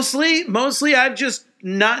 Mostly I've just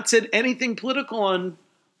not said anything political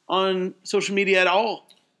on social media at all.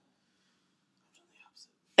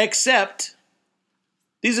 Except,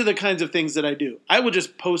 these are the kinds of things that I do. I will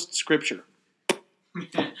just post scripture.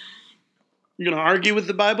 You're going to argue with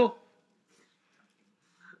the Bible?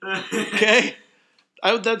 Okay?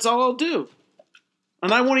 That's all I'll do.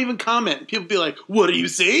 And I won't even comment. People be like, what are you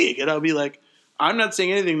saying? And I'll be like, I'm not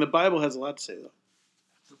saying anything. The Bible has a lot to say, though.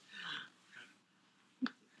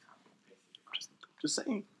 Just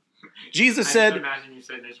saying. Jesus said... imagine you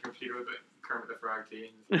sitting in your computer with Kermit the Frog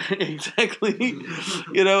tea. Exactly.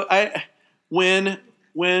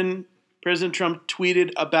 When President Trump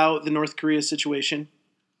tweeted about the North Korea situation,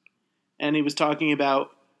 and he was talking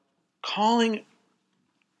about calling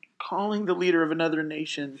the leader of another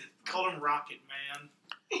nation. Called him Rocket Man.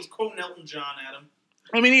 He's quoting Elton John at him.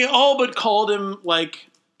 I mean, he all but called him,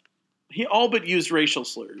 he all but used racial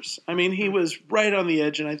slurs. I mean, he was right on the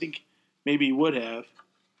edge, and I think maybe he would have.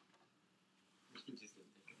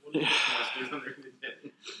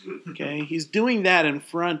 Okay, he's doing that in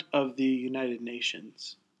front of the United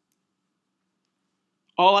Nations.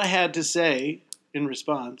 All I had to say in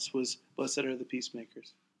response was, blessed are the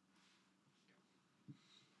peacemakers.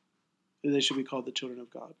 They should be called the children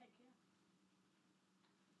of God.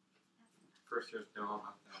 First, there's no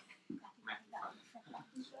about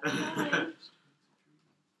that.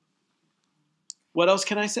 What else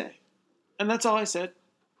can I say? And that's all I said.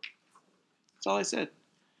 That's all I said.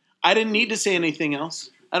 I didn't need to say anything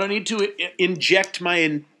else. I don't need to inject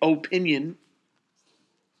my opinion.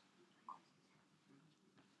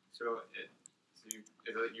 So is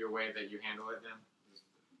it your way that you handle it then?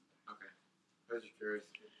 Okay. I was just curious.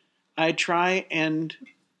 I try, and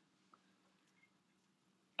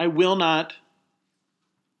I will not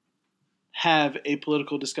have a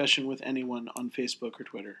political discussion with anyone on Facebook or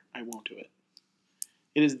Twitter. I won't do it.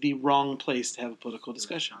 It is the wrong place to have a political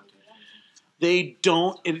discussion. They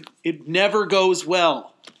don't, it never goes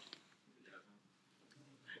well.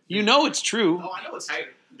 You know it's true. Oh, I know it's true.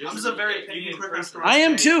 I'm just a very opinionated person. I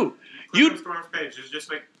am too. You Storm's page. There's just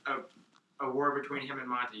like a war between him and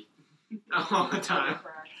Monty all the time.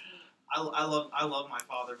 I love my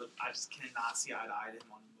father, but I just cannot see eye to eye to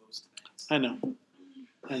him on most things.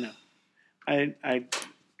 I know.